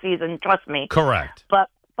throughout the season. Trust me. Correct. But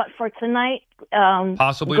for tonight,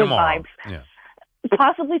 possibly good tomorrow. Vibes. Yeah.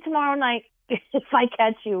 Possibly tomorrow night if I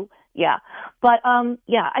catch you. Yeah. But I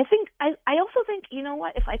also think, you know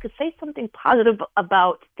what? If I could say something positive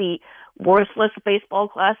about the Worthless Baseball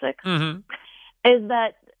Classic, is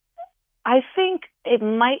that I think it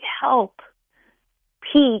might help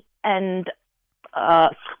Pete and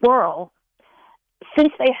Squirrel,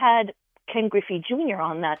 since they had Ken Griffey Jr.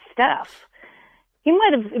 on that staff. He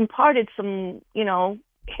might have imparted some,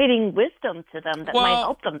 hitting wisdom to them that might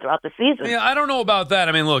help them throughout the season. Yeah, I don't know about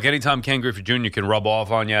that. Look, anytime Ken Griffey Jr. can rub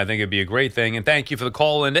off on you, I think it'd be a great thing. And thank you for the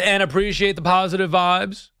call, Linda, and appreciate the positive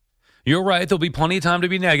vibes. You're right. There'll be plenty of time to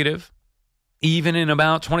be negative, even in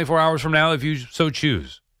about 24 hours from now if you so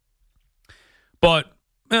choose. But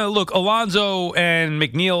look, Alonso and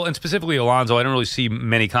McNeil, and specifically Alonso, I don't really see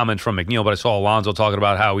many comments from McNeil, but I saw Alonso talking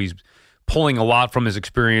about how he's pulling a lot from his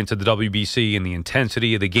experience at the WBC and the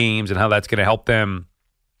intensity of the games and how that's going to help them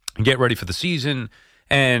get ready for the season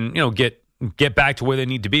and, get back to where they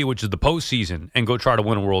need to be, which is the postseason, and go try to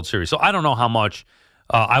win a World Series. So I don't know how much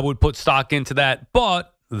I would put stock into that,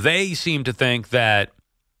 but they seem to think that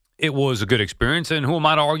it was a good experience, and who am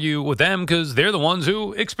I to argue with them because they're the ones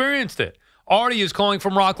who experienced it. Artie is calling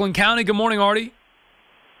from Rockland County. Good morning, Artie.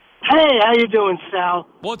 Hey, how you doing, Sal?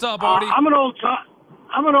 What's up, Artie? I'm an old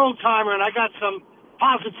timer, and I got some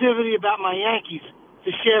positivity about my Yankees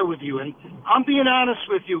to share with you. And I'm being honest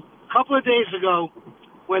with you. A couple of days ago,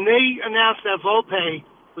 when they announced that Volpe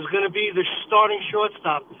was going to be the starting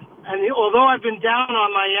shortstop, and although I've been down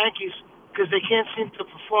on my Yankees because they can't seem to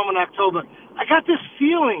perform in October, I got this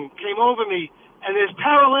feeling came over me, and there's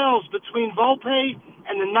parallels between Volpe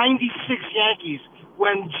and the '96 Yankees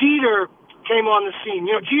when Jeter came on the scene.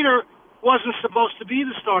 You know, Jeter wasn't supposed to be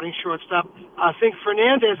the starting shortstop. I think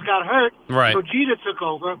Fernandez got hurt, right. So Jeter took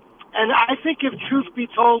over. And I think if truth be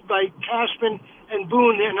told by Cashman and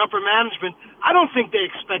Boone and upper management, I don't think they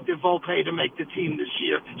expected Volpe to make the team this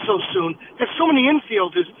year so soon. There's so many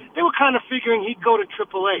infielders, they were kind of figuring he'd go to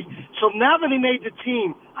AAA. So now that he made the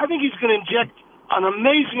team, I think he's going to inject an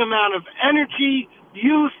amazing amount of energy,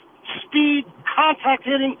 youth, speed, contact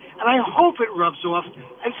hitting, and I hope it rubs off,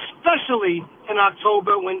 especially in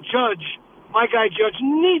October when my guy Judge,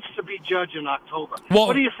 needs to be Judge in October. Well,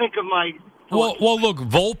 what do you think of my... Well, look,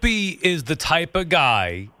 Volpe is the type of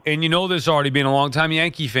guy, and you know this already being a longtime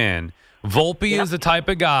Yankee fan, Volpe is the type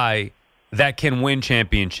of guy that can win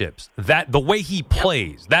championships. The way he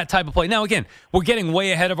plays, that type of play. Now, again, we're getting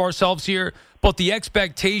way ahead of ourselves here, but the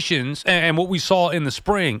expectations and what we saw in the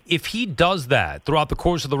spring, if he does that throughout the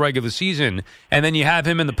course of the regular season, and then you have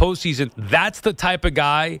him in the postseason, that's the type of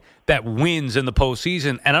guy that wins in the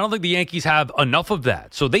postseason. And I don't think the Yankees have enough of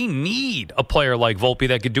that. So they need a player like Volpe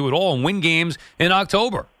that could do it all and win games in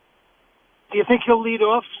October. Do you think he'll lead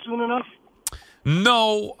off soon enough?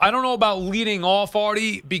 No, I don't know about leading off,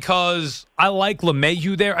 Artie, because I like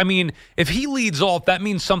LeMahieu there. I mean, if he leads off, that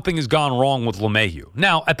means something has gone wrong with LeMahieu.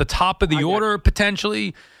 Now, at the top of the order,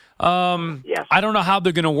 potentially, yes. I don't know how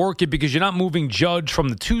they're going to work it because you're not moving Judge from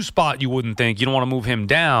the 2 spot, you wouldn't think. You don't want to move him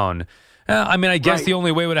down. I mean, I guess the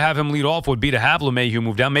only way to have him lead off would be to have LeMahieu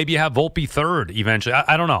move down. Maybe you have Volpe third eventually.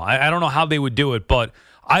 I don't know. I don't know how they would do it, but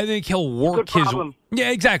I think he'll work his... Yeah,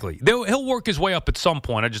 exactly. He'll work his way up at some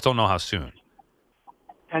point. I just don't know how soon.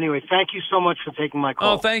 Anyway, thank you so much for taking my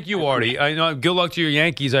call. Oh, thank you, Artie. I know. Good luck to your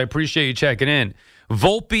Yankees. I appreciate you checking in.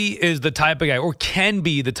 Volpe is the type of guy, or can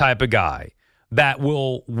be the type of guy, that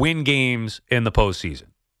will win games in the postseason.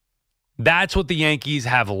 That's what the Yankees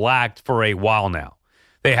have lacked for a while now.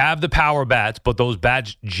 They have the power bats, but those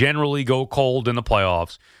bats generally go cold in the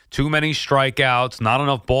playoffs. Too many strikeouts, not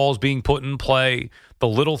enough balls being put in play. The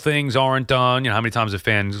little things aren't done. You know, how many times have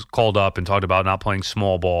fans called up and talked about not playing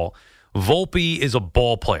small ball? Volpe is a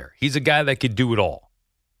ball player. He's a guy that could do it all.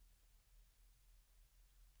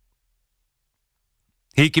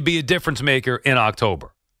 He could be a difference maker in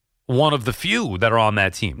October. One of the few that are on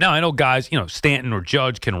that team. Now, I know guys, Stanton or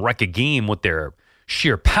Judge can wreck a game with their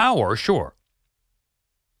sheer power, sure.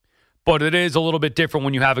 But it is a little bit different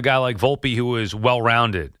when you have a guy like Volpe who is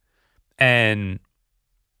well-rounded and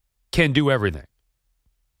can do everything.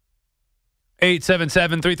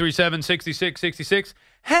 877-337-6666.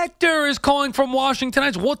 Hector is calling from Washington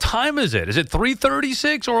Heights. What time is it? Is it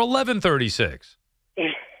 3:36 or 11:36?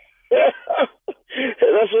 That's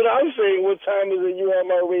what I'm saying. What time is it? You on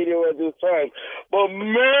my radio at this time. But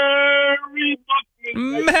Merry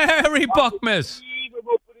Buckmas. Merry Buckmas.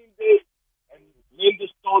 Opening day. And Linda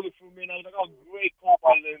stole it from me. And I was like, oh, great call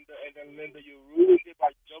by Linda. And then, Linda, you ruined it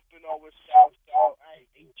by jumping over South. I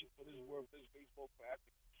hate you for this worthless baseball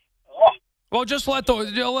classic. Oh. Well, just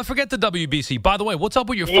forget the WBC. By the way, what's up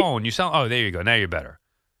with your phone? You sound. Oh, there you go. Now you're better.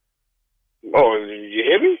 Oh, you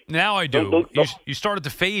hear me? Now I do. You started to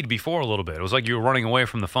fade before a little bit. It was like you were running away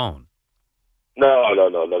from the phone. No.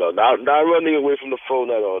 Not running away from the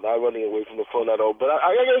phone at all. But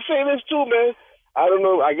I gotta say this too, man. I don't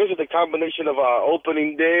know. I guess it's a combination of our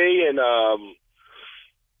opening day and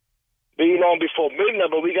being on before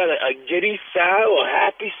midnight, but we got a giddy Sal or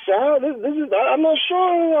happy Sal. This is. I'm not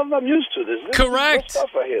sure. I'm used to this. Correct.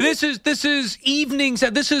 This This is evening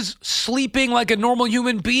Sal. This is sleeping like a normal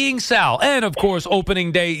human being Sal. And of course,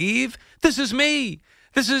 opening day Eve. This is me.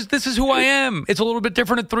 This is who I am. It's a little bit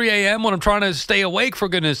different at 3 a.m. when I'm trying to stay awake, for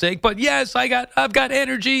goodness sake. But yes, I've got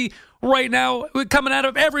energy right now coming out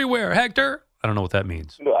of everywhere. Hector. I don't know what that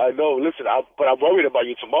means. No, I know. Listen, but I'm worried about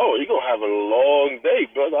you tomorrow. You're going to have a long day,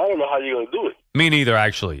 brother. I don't know how you're going to do it. Me neither,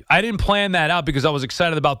 actually. I didn't plan that out because I was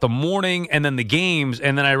excited about the morning and then the games,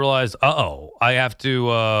 and then I realized, I have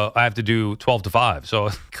to do 12 to 5. So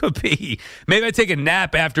it could be. Maybe I take a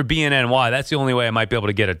nap after BNNY. That's the only way I might be able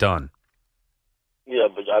to get it done. Yeah,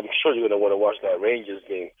 but I'm sure you're going to want to watch that Rangers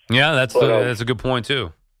game. Yeah, that's a good point,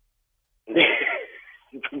 too.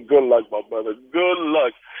 Good luck, my brother. Good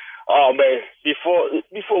luck. Oh, man, before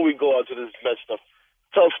we go on to this Mets stuff,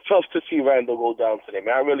 tough to see Randall go down today,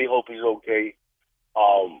 man. I really hope he's okay.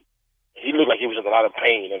 He looked like he was in a lot of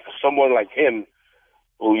pain, and for someone like him,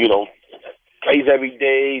 who plays every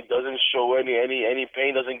day, doesn't show any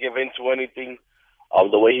pain, doesn't give in to anything,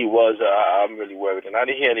 the way he was, I'm really worried. And I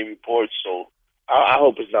didn't hear any reports, so I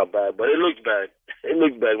hope it's not bad. But it looked bad. It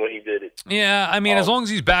looked bad when he did it. Yeah, I mean, as long as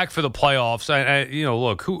he's back for the playoffs,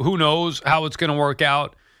 look, who knows how it's going to work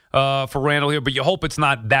out for Randall here, but you hope it's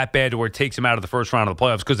not that bad to where it takes him out of the first round of the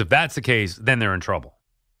playoffs, because if that's the case, then they're in trouble.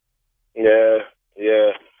 Yeah.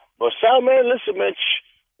 But Sal, man, listen, man,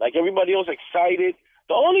 like everybody else excited.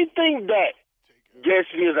 The only thing that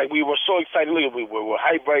gets me is like we were so excited. Look, we're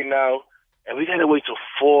hyped right now, and we got to wait till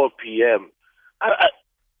 4 p.m.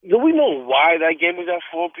 Do we know why that game is at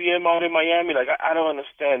 4 p.m. out in Miami? Like, I don't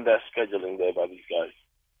understand that scheduling there by these guys.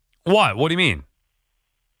 What? What do you mean?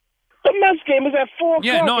 The Mets game is at 4 o'clock.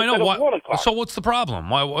 Yeah, no, I know. Instead of 1 o'clock. So what's the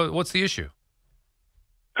problem? What's the issue?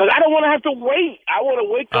 Because I don't want to have to wait. I want to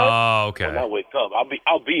wake up. Oh, okay. Well, not wake up.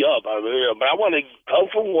 I'll be up. But I want to come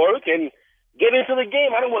from work and get into the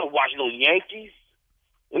game. I don't want to watch those Yankees.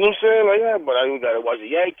 You know what I'm saying? Like, yeah, but I got to watch the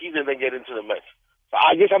Yankees and then get into the Mets. So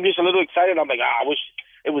I guess I'm just a little excited. I'm like, I wish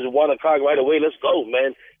it was 1 o'clock right away. Let's go,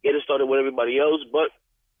 man. Get it started with everybody else. But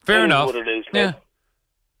fair enough. What it is, yeah.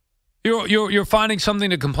 You're finding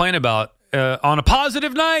something to complain about on a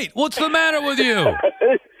positive night. What's the matter with you?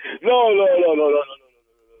 No.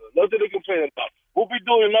 Nothing to complain about. We'll be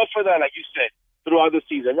doing enough for that, like you said, throughout the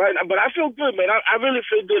season, right? But I feel good, man. I really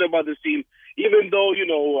feel good about this team, even though,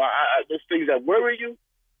 there's things that worry you.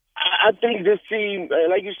 I think this team,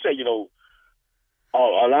 like you said,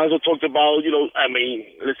 Alonso talked about,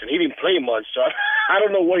 listen, he didn't play much, so I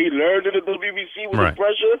don't know what he learned in the WBC with the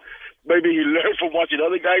pressure. Maybe he learned from watching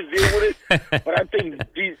other guys deal with it. But I think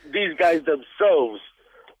these guys themselves,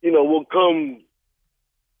 will come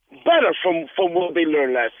better from what they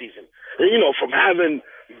learned last season. From having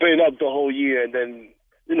been up the whole year, and then,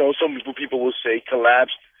 some people will say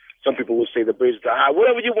collapsed. Some people will say the bridge got high.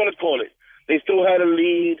 Whatever you want to call it. They still had a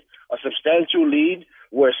lead, a substantial lead,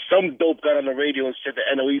 where some dope got on the radio and said the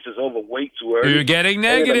NL East is over way too early. You're getting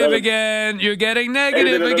negative again. You're getting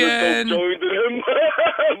negative again. But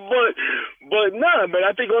nah, man,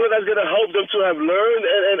 I think all of that's going to help them to have learned,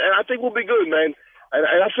 and I think we'll be good, man. And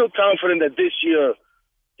I feel confident that this year,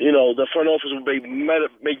 the front office will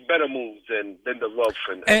make better moves than the rough.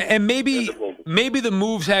 And maybe the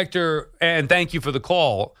moves, Hector, and thank you for the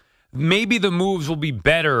call, maybe the moves will be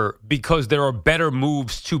better because there are better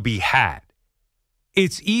moves to be had.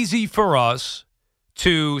 It's easy for us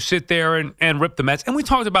to sit there and rip the Mets, and we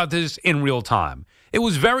talked about this in real time. It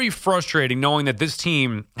was very frustrating knowing that this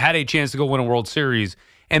team had a chance to go win a World Series,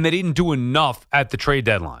 and they didn't do enough at the trade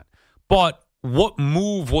deadline. But what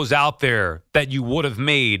move was out there that you would have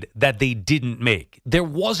made that they didn't make? There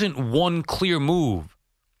wasn't one clear move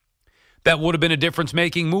that would have been a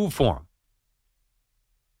difference-making move for them.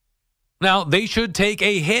 Now, they should take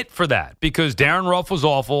a hit for that because Darren Ruff was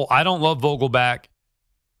awful. I don't love Vogelback.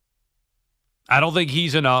 I don't think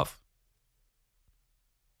he's enough.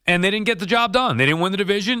 And they didn't get the job done. They didn't win the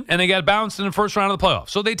division, and they got bounced in the first round of the playoffs.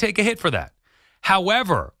 So they take a hit for that.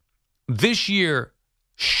 However, this year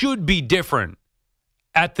should be different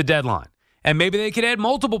at the deadline. And maybe they could add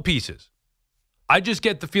multiple pieces. I just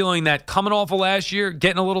get the feeling that coming off of last year,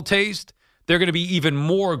 getting a little taste, they're going to be even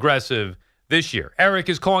more aggressive this year. Eric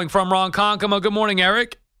is calling from Ronkonkoma. Good morning,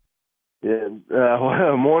 Eric. Yeah,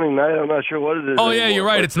 morning, night. I'm not sure what it is. Oh, yeah, you're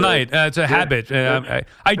right. It's night. It's a habit.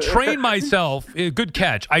 I train myself. Good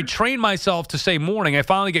catch. I train myself to say morning. I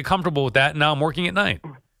finally get comfortable with that, and now I'm working at night.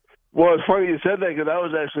 Well, it's funny you said that because I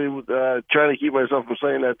was actually trying to keep myself from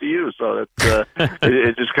saying that to you. So it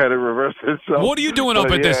just kind of reversed itself. What are you doing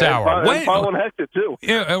up at this hour? I'm following Hector, too.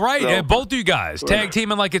 Yeah, right. So, both of you guys. Tag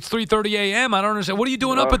teaming like it's 3:30 a.m. I don't understand. What are you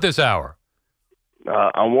doing up at this hour?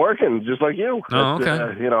 I'm working just like you. Oh, okay.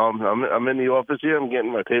 I'm in the office here. I'm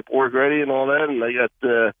getting my paperwork ready and all that, and I got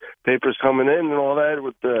papers coming in and all that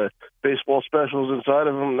with the baseball specials inside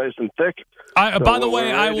of them, nice and thick. By the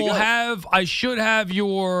way, I should have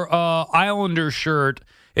your Islander shirt.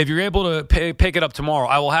 If you're able to pick it up tomorrow,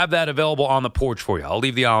 I will have that available on the porch for you. I'll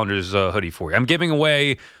leave the Islanders hoodie for you. I'm giving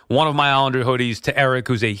away one of my Islander hoodies to Eric,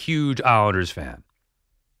 who's a huge Islanders fan.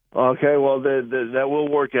 Okay, well, that will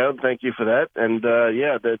work out. Thank you for that. And,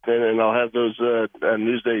 and I'll have those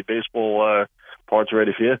Newsday baseball parts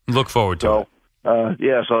ready for you. Look forward to it. So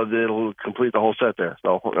it'll complete the whole set there.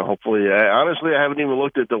 So hopefully, honestly, I haven't even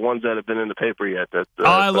looked at the ones that have been in the paper yet.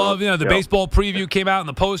 I love, the baseball preview came out in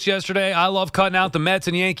the Post yesterday. I love cutting out the Mets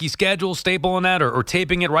and Yankees schedule, stapling that or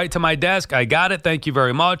taping it right to my desk. I got it. Thank you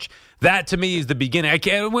very much. That, to me, is the beginning. We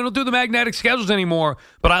don't do the magnetic schedules anymore,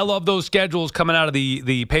 but I love those schedules coming out of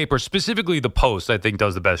the paper, specifically the Post, I think,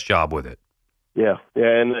 does the best job with it. Yeah,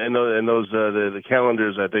 and those the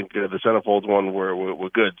calendars. I think the Centerfolds one were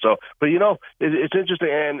good. So, but it's interesting,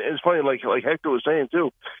 and it's funny, like Hector was saying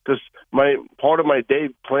too, because part of my day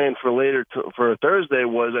planned for for Thursday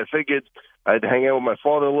was I figured I'd hang out with my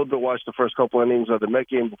father a little bit, watch the first couple innings of the Met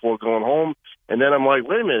game before going home, and then I'm like,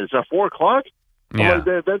 wait a minute, it's at 4:00. Yeah, I'm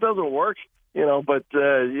like, that doesn't work. But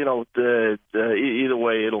either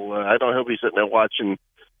way, it'll. I know he'll be sitting there watching.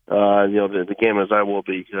 The game as I will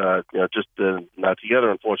be, just not together,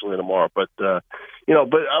 unfortunately, tomorrow. But but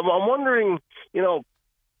I'm wondering,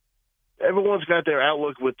 everyone's got their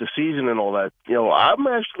outlook with the season and all that. I'm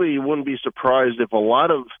actually wouldn't be surprised if a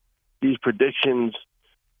lot of these predictions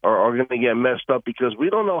are going to get messed up because we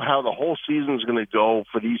don't know how the whole season is going to go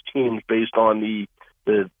for these teams based on the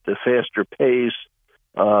faster pace,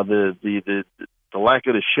 the lack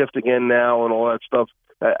of the shift again now and all that stuff.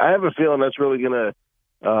 I have a feeling that's really going to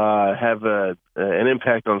have an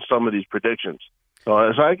impact on some of these predictions. So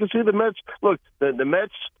I can see the Mets. Look, the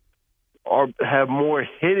Mets have more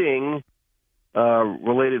hitting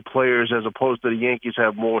related players as opposed to the Yankees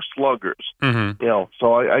have more sluggers. Mm-hmm.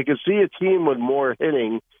 So I can see a team with more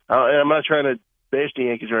hitting. And I'm not trying to bash the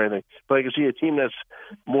Yankees or anything, but I can see a team that's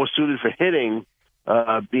more suited for hitting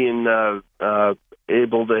being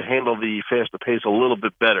able to handle the faster pace a little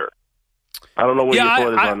bit better. I don't know what your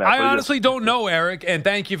thought is on that. I honestly don't know, Eric, and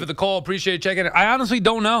thank you for the call. Appreciate checking it. I honestly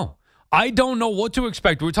don't know. I don't know what to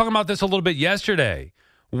expect. We were talking about this a little bit yesterday,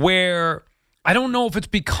 where I don't know if it's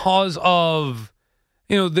because of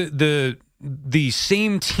the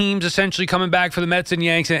same teams essentially coming back for the Mets and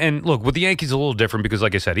Yankees. And look, with the Yankees, it's a little different because,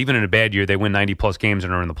 like I said, even in a bad year, they win 90-plus games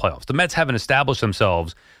and are in the playoffs. The Mets haven't established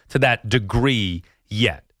themselves to that degree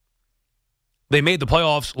yet. They made the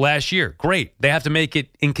playoffs last year. Great. They have to make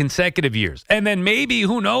it in consecutive years. And then maybe,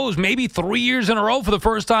 who knows, maybe 3 years in a row for the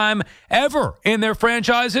first time ever in their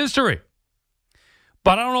franchise history.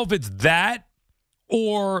 But I don't know if it's that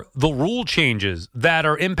or the rule changes that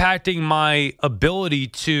are impacting my ability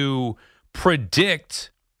to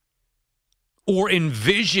predict or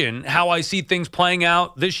envision how I see things playing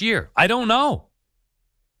out this year. I don't know.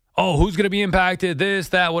 Oh, who's going to be impacted? This,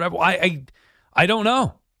 that, whatever. I don't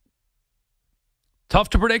know. Tough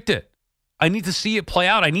to predict it. I need to see it play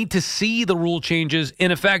out. I need to see the rule changes in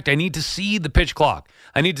effect. I need to see the pitch clock.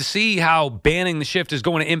 I need to see how banning the shift is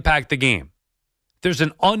going to impact the game. There's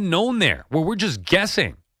an unknown there where we're just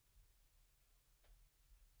guessing.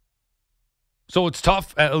 So it's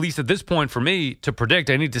tough, at least at this point for me, to predict.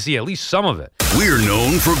 I need to see at least some of it. We're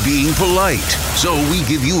known for being polite, so we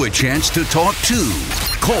give you a chance to talk too.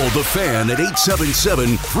 Call the Fan at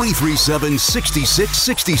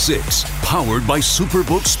 877-337-6666. Powered by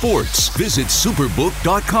Superbook Sports. Visit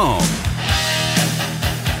superbook.com.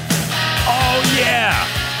 Oh, yeah.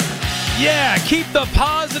 Yeah, keep the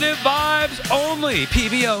positive vibes only.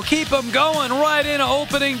 PBO, keep them going right into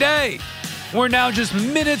opening day. We're now just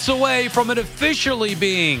minutes away from it officially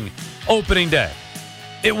being opening day.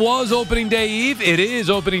 It was opening day eve. It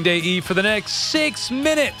is opening day eve for the next 6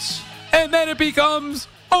 minutes. And then it becomes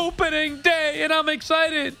opening day, and I'm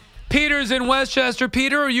excited. Peter's in Westchester.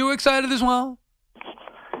 Peter, are you excited as well?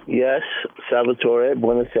 Yes. Salvatore,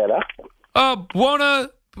 buonasera.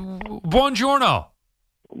 Buongiorno.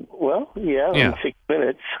 Well, yeah. In 6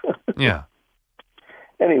 minutes. Yeah.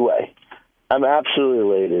 Anyway, I'm absolutely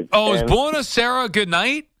elated. Oh, is buonasera good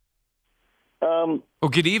night? Or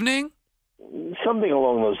good evening? Something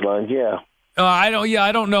along those lines, yeah. I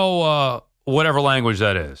don't know whatever language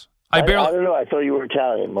that is. I don't know. I thought you were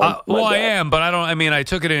Italian. I am, but I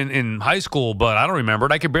took it in high school, but I don't remember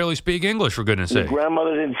it. I could barely speak English, for goodness sake. Your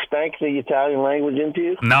grandmother didn't spank the Italian language into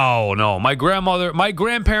you? No. My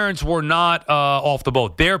grandparents were not off the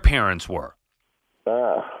boat. Their parents were.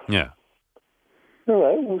 Yeah. All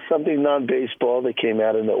right. Well, something non-baseball that came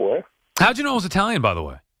out of nowhere. How'd you know it was Italian, by the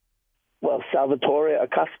way? Well, Salvatore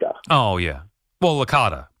Acosta. Oh, yeah. Well,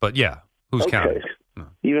 Licata, but yeah. Who's counting? No.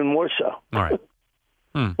 Even more so. All right.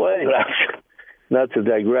 Well, anyway, not to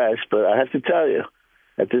digress, but I have to tell you,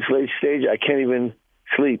 at this late stage, I can't even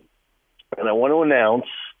sleep. And I want to announce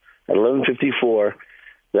at 11:54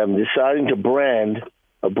 that I'm deciding to brand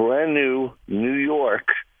a brand new New York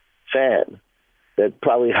fan that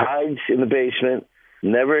probably hides in the basement,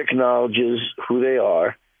 never acknowledges who they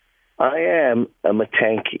are. I am a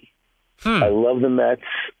Metanki. I love the Mets.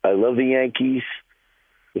 I love the Yankees.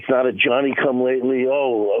 It's not a Johnny-come-lately,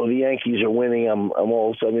 oh, the Yankees are winning, I'm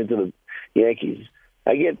all of a sudden into the Yankees.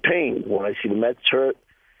 I get pain when I see the Mets hurt.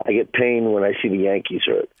 I get pain when I see the Yankees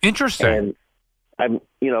hurt. Interesting. And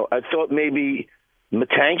I thought maybe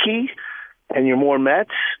Matanky, and you're more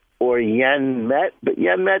Mets or Yan Met, but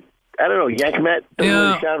Yan Met, I don't know, Yank Met doesn't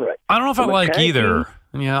really sound right. I don't know if I like Matanky, either.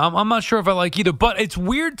 Yeah, I'm not sure if I like either, but it's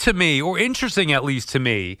weird to me, or interesting at least to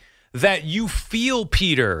me, that you feel,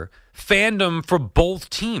 Peter, fandom for both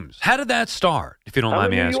teams. How did that start, if you don't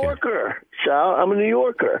mind me asking? I'm a New Yorker, Sal. I'm a New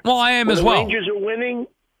Yorker. Well, I am when as the well. Rangers are winning.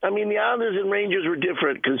 I mean, the Islanders and Rangers were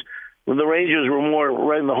different because when the Rangers were more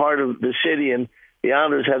right in the heart of the city, and the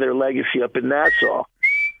Islanders had their legacy up in Nassau.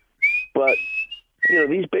 But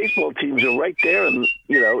these baseball teams are right there, in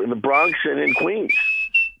the Bronx and in Queens.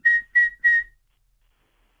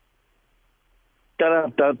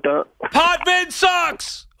 Dun-dun-dun-dun. Potvin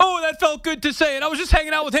sucks! Oh, that felt good to say it. I was just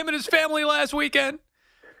hanging out with him and his family last weekend.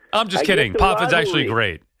 I'm just kidding. Potvin's actually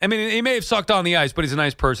great. I mean, he may have sucked on the ice, but he's a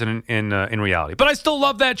nice person in reality. But I still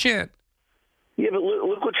love that chant. Yeah, but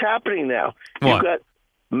look what's happening now. What? You've got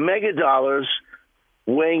mega dollars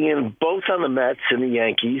weighing in both on the Mets and the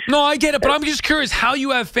Yankees. No, I get it, but I'm just curious how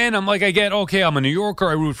you have fandom. Like, I get, okay, I'm a New Yorker,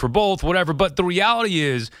 I root for both, whatever. But the reality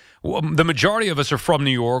is, the majority of us are from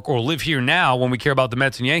New York or live here now when we care about the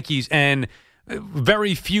Mets and Yankees, and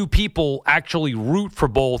very few people actually root for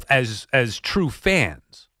both as true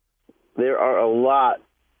fans. There are a lot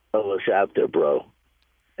of us out there, bro.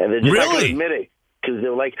 And they're just not going to admit it. Because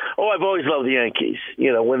they're like, I've always loved the Yankees,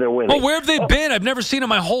 when they're winning. Well, where have they been? I've never seen them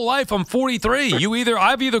my whole life. I'm 43.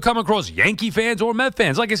 I've either come across Yankee fans or Met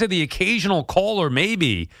fans. Like I said, the occasional caller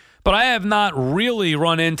maybe, but I have not really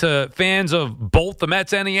run into fans of both the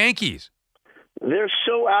Mets and the Yankees. They're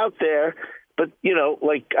so out there, but,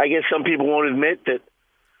 I guess some people won't admit that.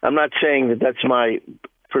 I'm not saying that that's my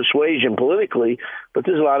persuasion politically, but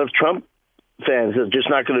there's a lot of Trump fans are just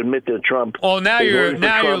not going to admit they're Trump. Oh, now you're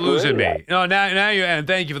losing me. That. No, now you, and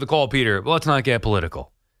thank you for the call, Peter. Let's not get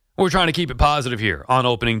political. We're trying to keep it positive here on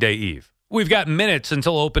opening day eve. We've got minutes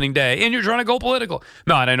until opening day, and you're trying to go political.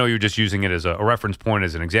 No, and I know you're just using it as a reference point,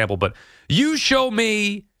 as an example, but you show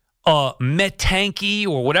me a Metanky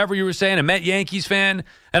or whatever you were saying, a Met Yankees fan,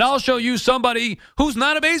 and I'll show you somebody who's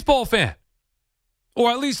not a baseball fan,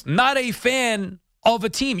 or at least not a fan of a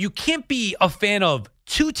team. You can't be a fan of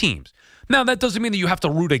two teams. Now, that doesn't mean that you have to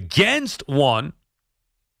root against one.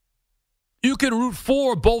 You can root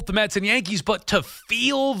for both the Mets and Yankees, but to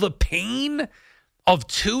feel the pain of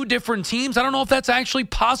two different teams, I don't know if that's actually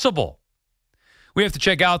possible. We have to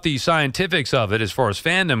check out the scientifics of it as far as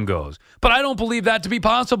fandom goes, but I don't believe that to be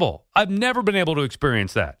possible. I've never been able to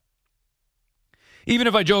experience that. Even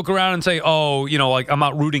if I joke around and say, I'm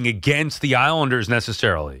not rooting against the Islanders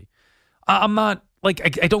necessarily. I'm not, I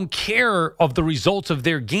don't care of the results of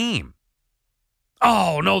their game.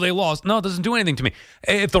 Oh, no, they lost. No, it doesn't do anything to me.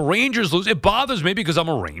 If the Rangers lose, it bothers me because I'm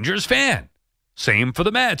a Rangers fan. Same for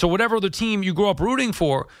the Mets or whatever other team you grew up rooting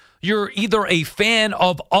for. You're either a fan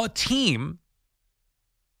of a team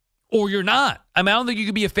or you're not. I don't think you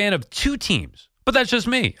could be a fan of two teams, but that's just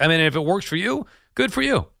me. If it works for you, good for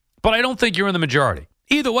you. But I don't think you're in the majority.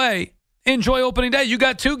 Either way, enjoy opening day. You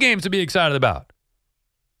got two games to be excited about.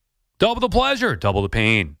 Double the pleasure, double the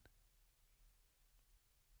pain.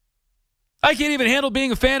 I can't even handle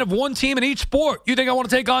being a fan of one team in each sport. You think I want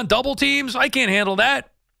to take on double teams? I can't handle that.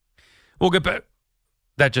 We'll get back.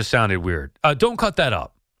 That just sounded weird. Don't cut that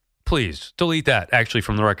up. Please, delete that, actually,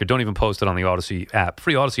 from the record. Don't even post it on the Odyssey app.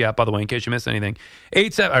 Free Odyssey app, by the way, in case you missed anything.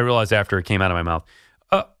 87. I realized after it came out of my mouth.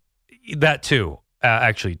 That, too.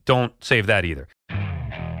 Actually, don't save that either.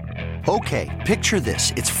 Okay, picture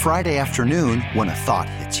this. It's Friday afternoon when a thought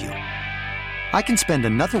hits you. I can spend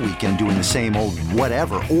another weekend doing the same old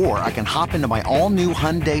whatever, or I can hop into my all-new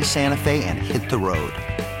Hyundai Santa Fe and hit the road.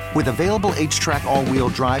 With available H-Track all-wheel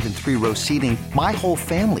drive and 3-row seating, my whole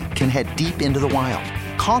family can head deep into the wild.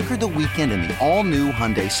 Conquer the weekend in the all-new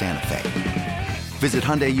Hyundai Santa Fe. Visit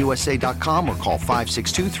HyundaiUSA.com or call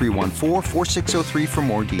 562-314-4603 for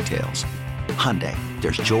more details. Hyundai,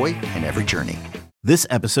 there's joy in every journey. This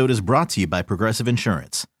episode is brought to you by Progressive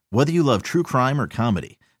Insurance. Whether you love true crime or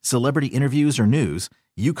comedy, celebrity interviews or news,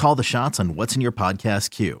 you call the shots on what's in your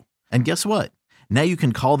podcast queue. And guess what? Now you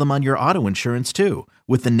can call them on your auto insurance too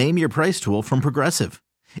with the Name Your Price tool from Progressive.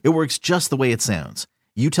 It works just the way it sounds.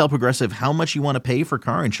 You tell Progressive how much you want to pay for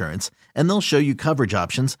car insurance, and they'll show you coverage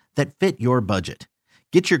options that fit your budget.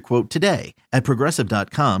 Get your quote today at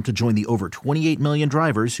Progressive.com to join the over 28 million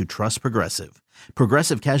drivers who trust Progressive.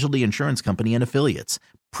 Progressive Casualty Insurance Company and Affiliates.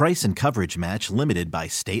 Price and coverage match limited by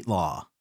state law.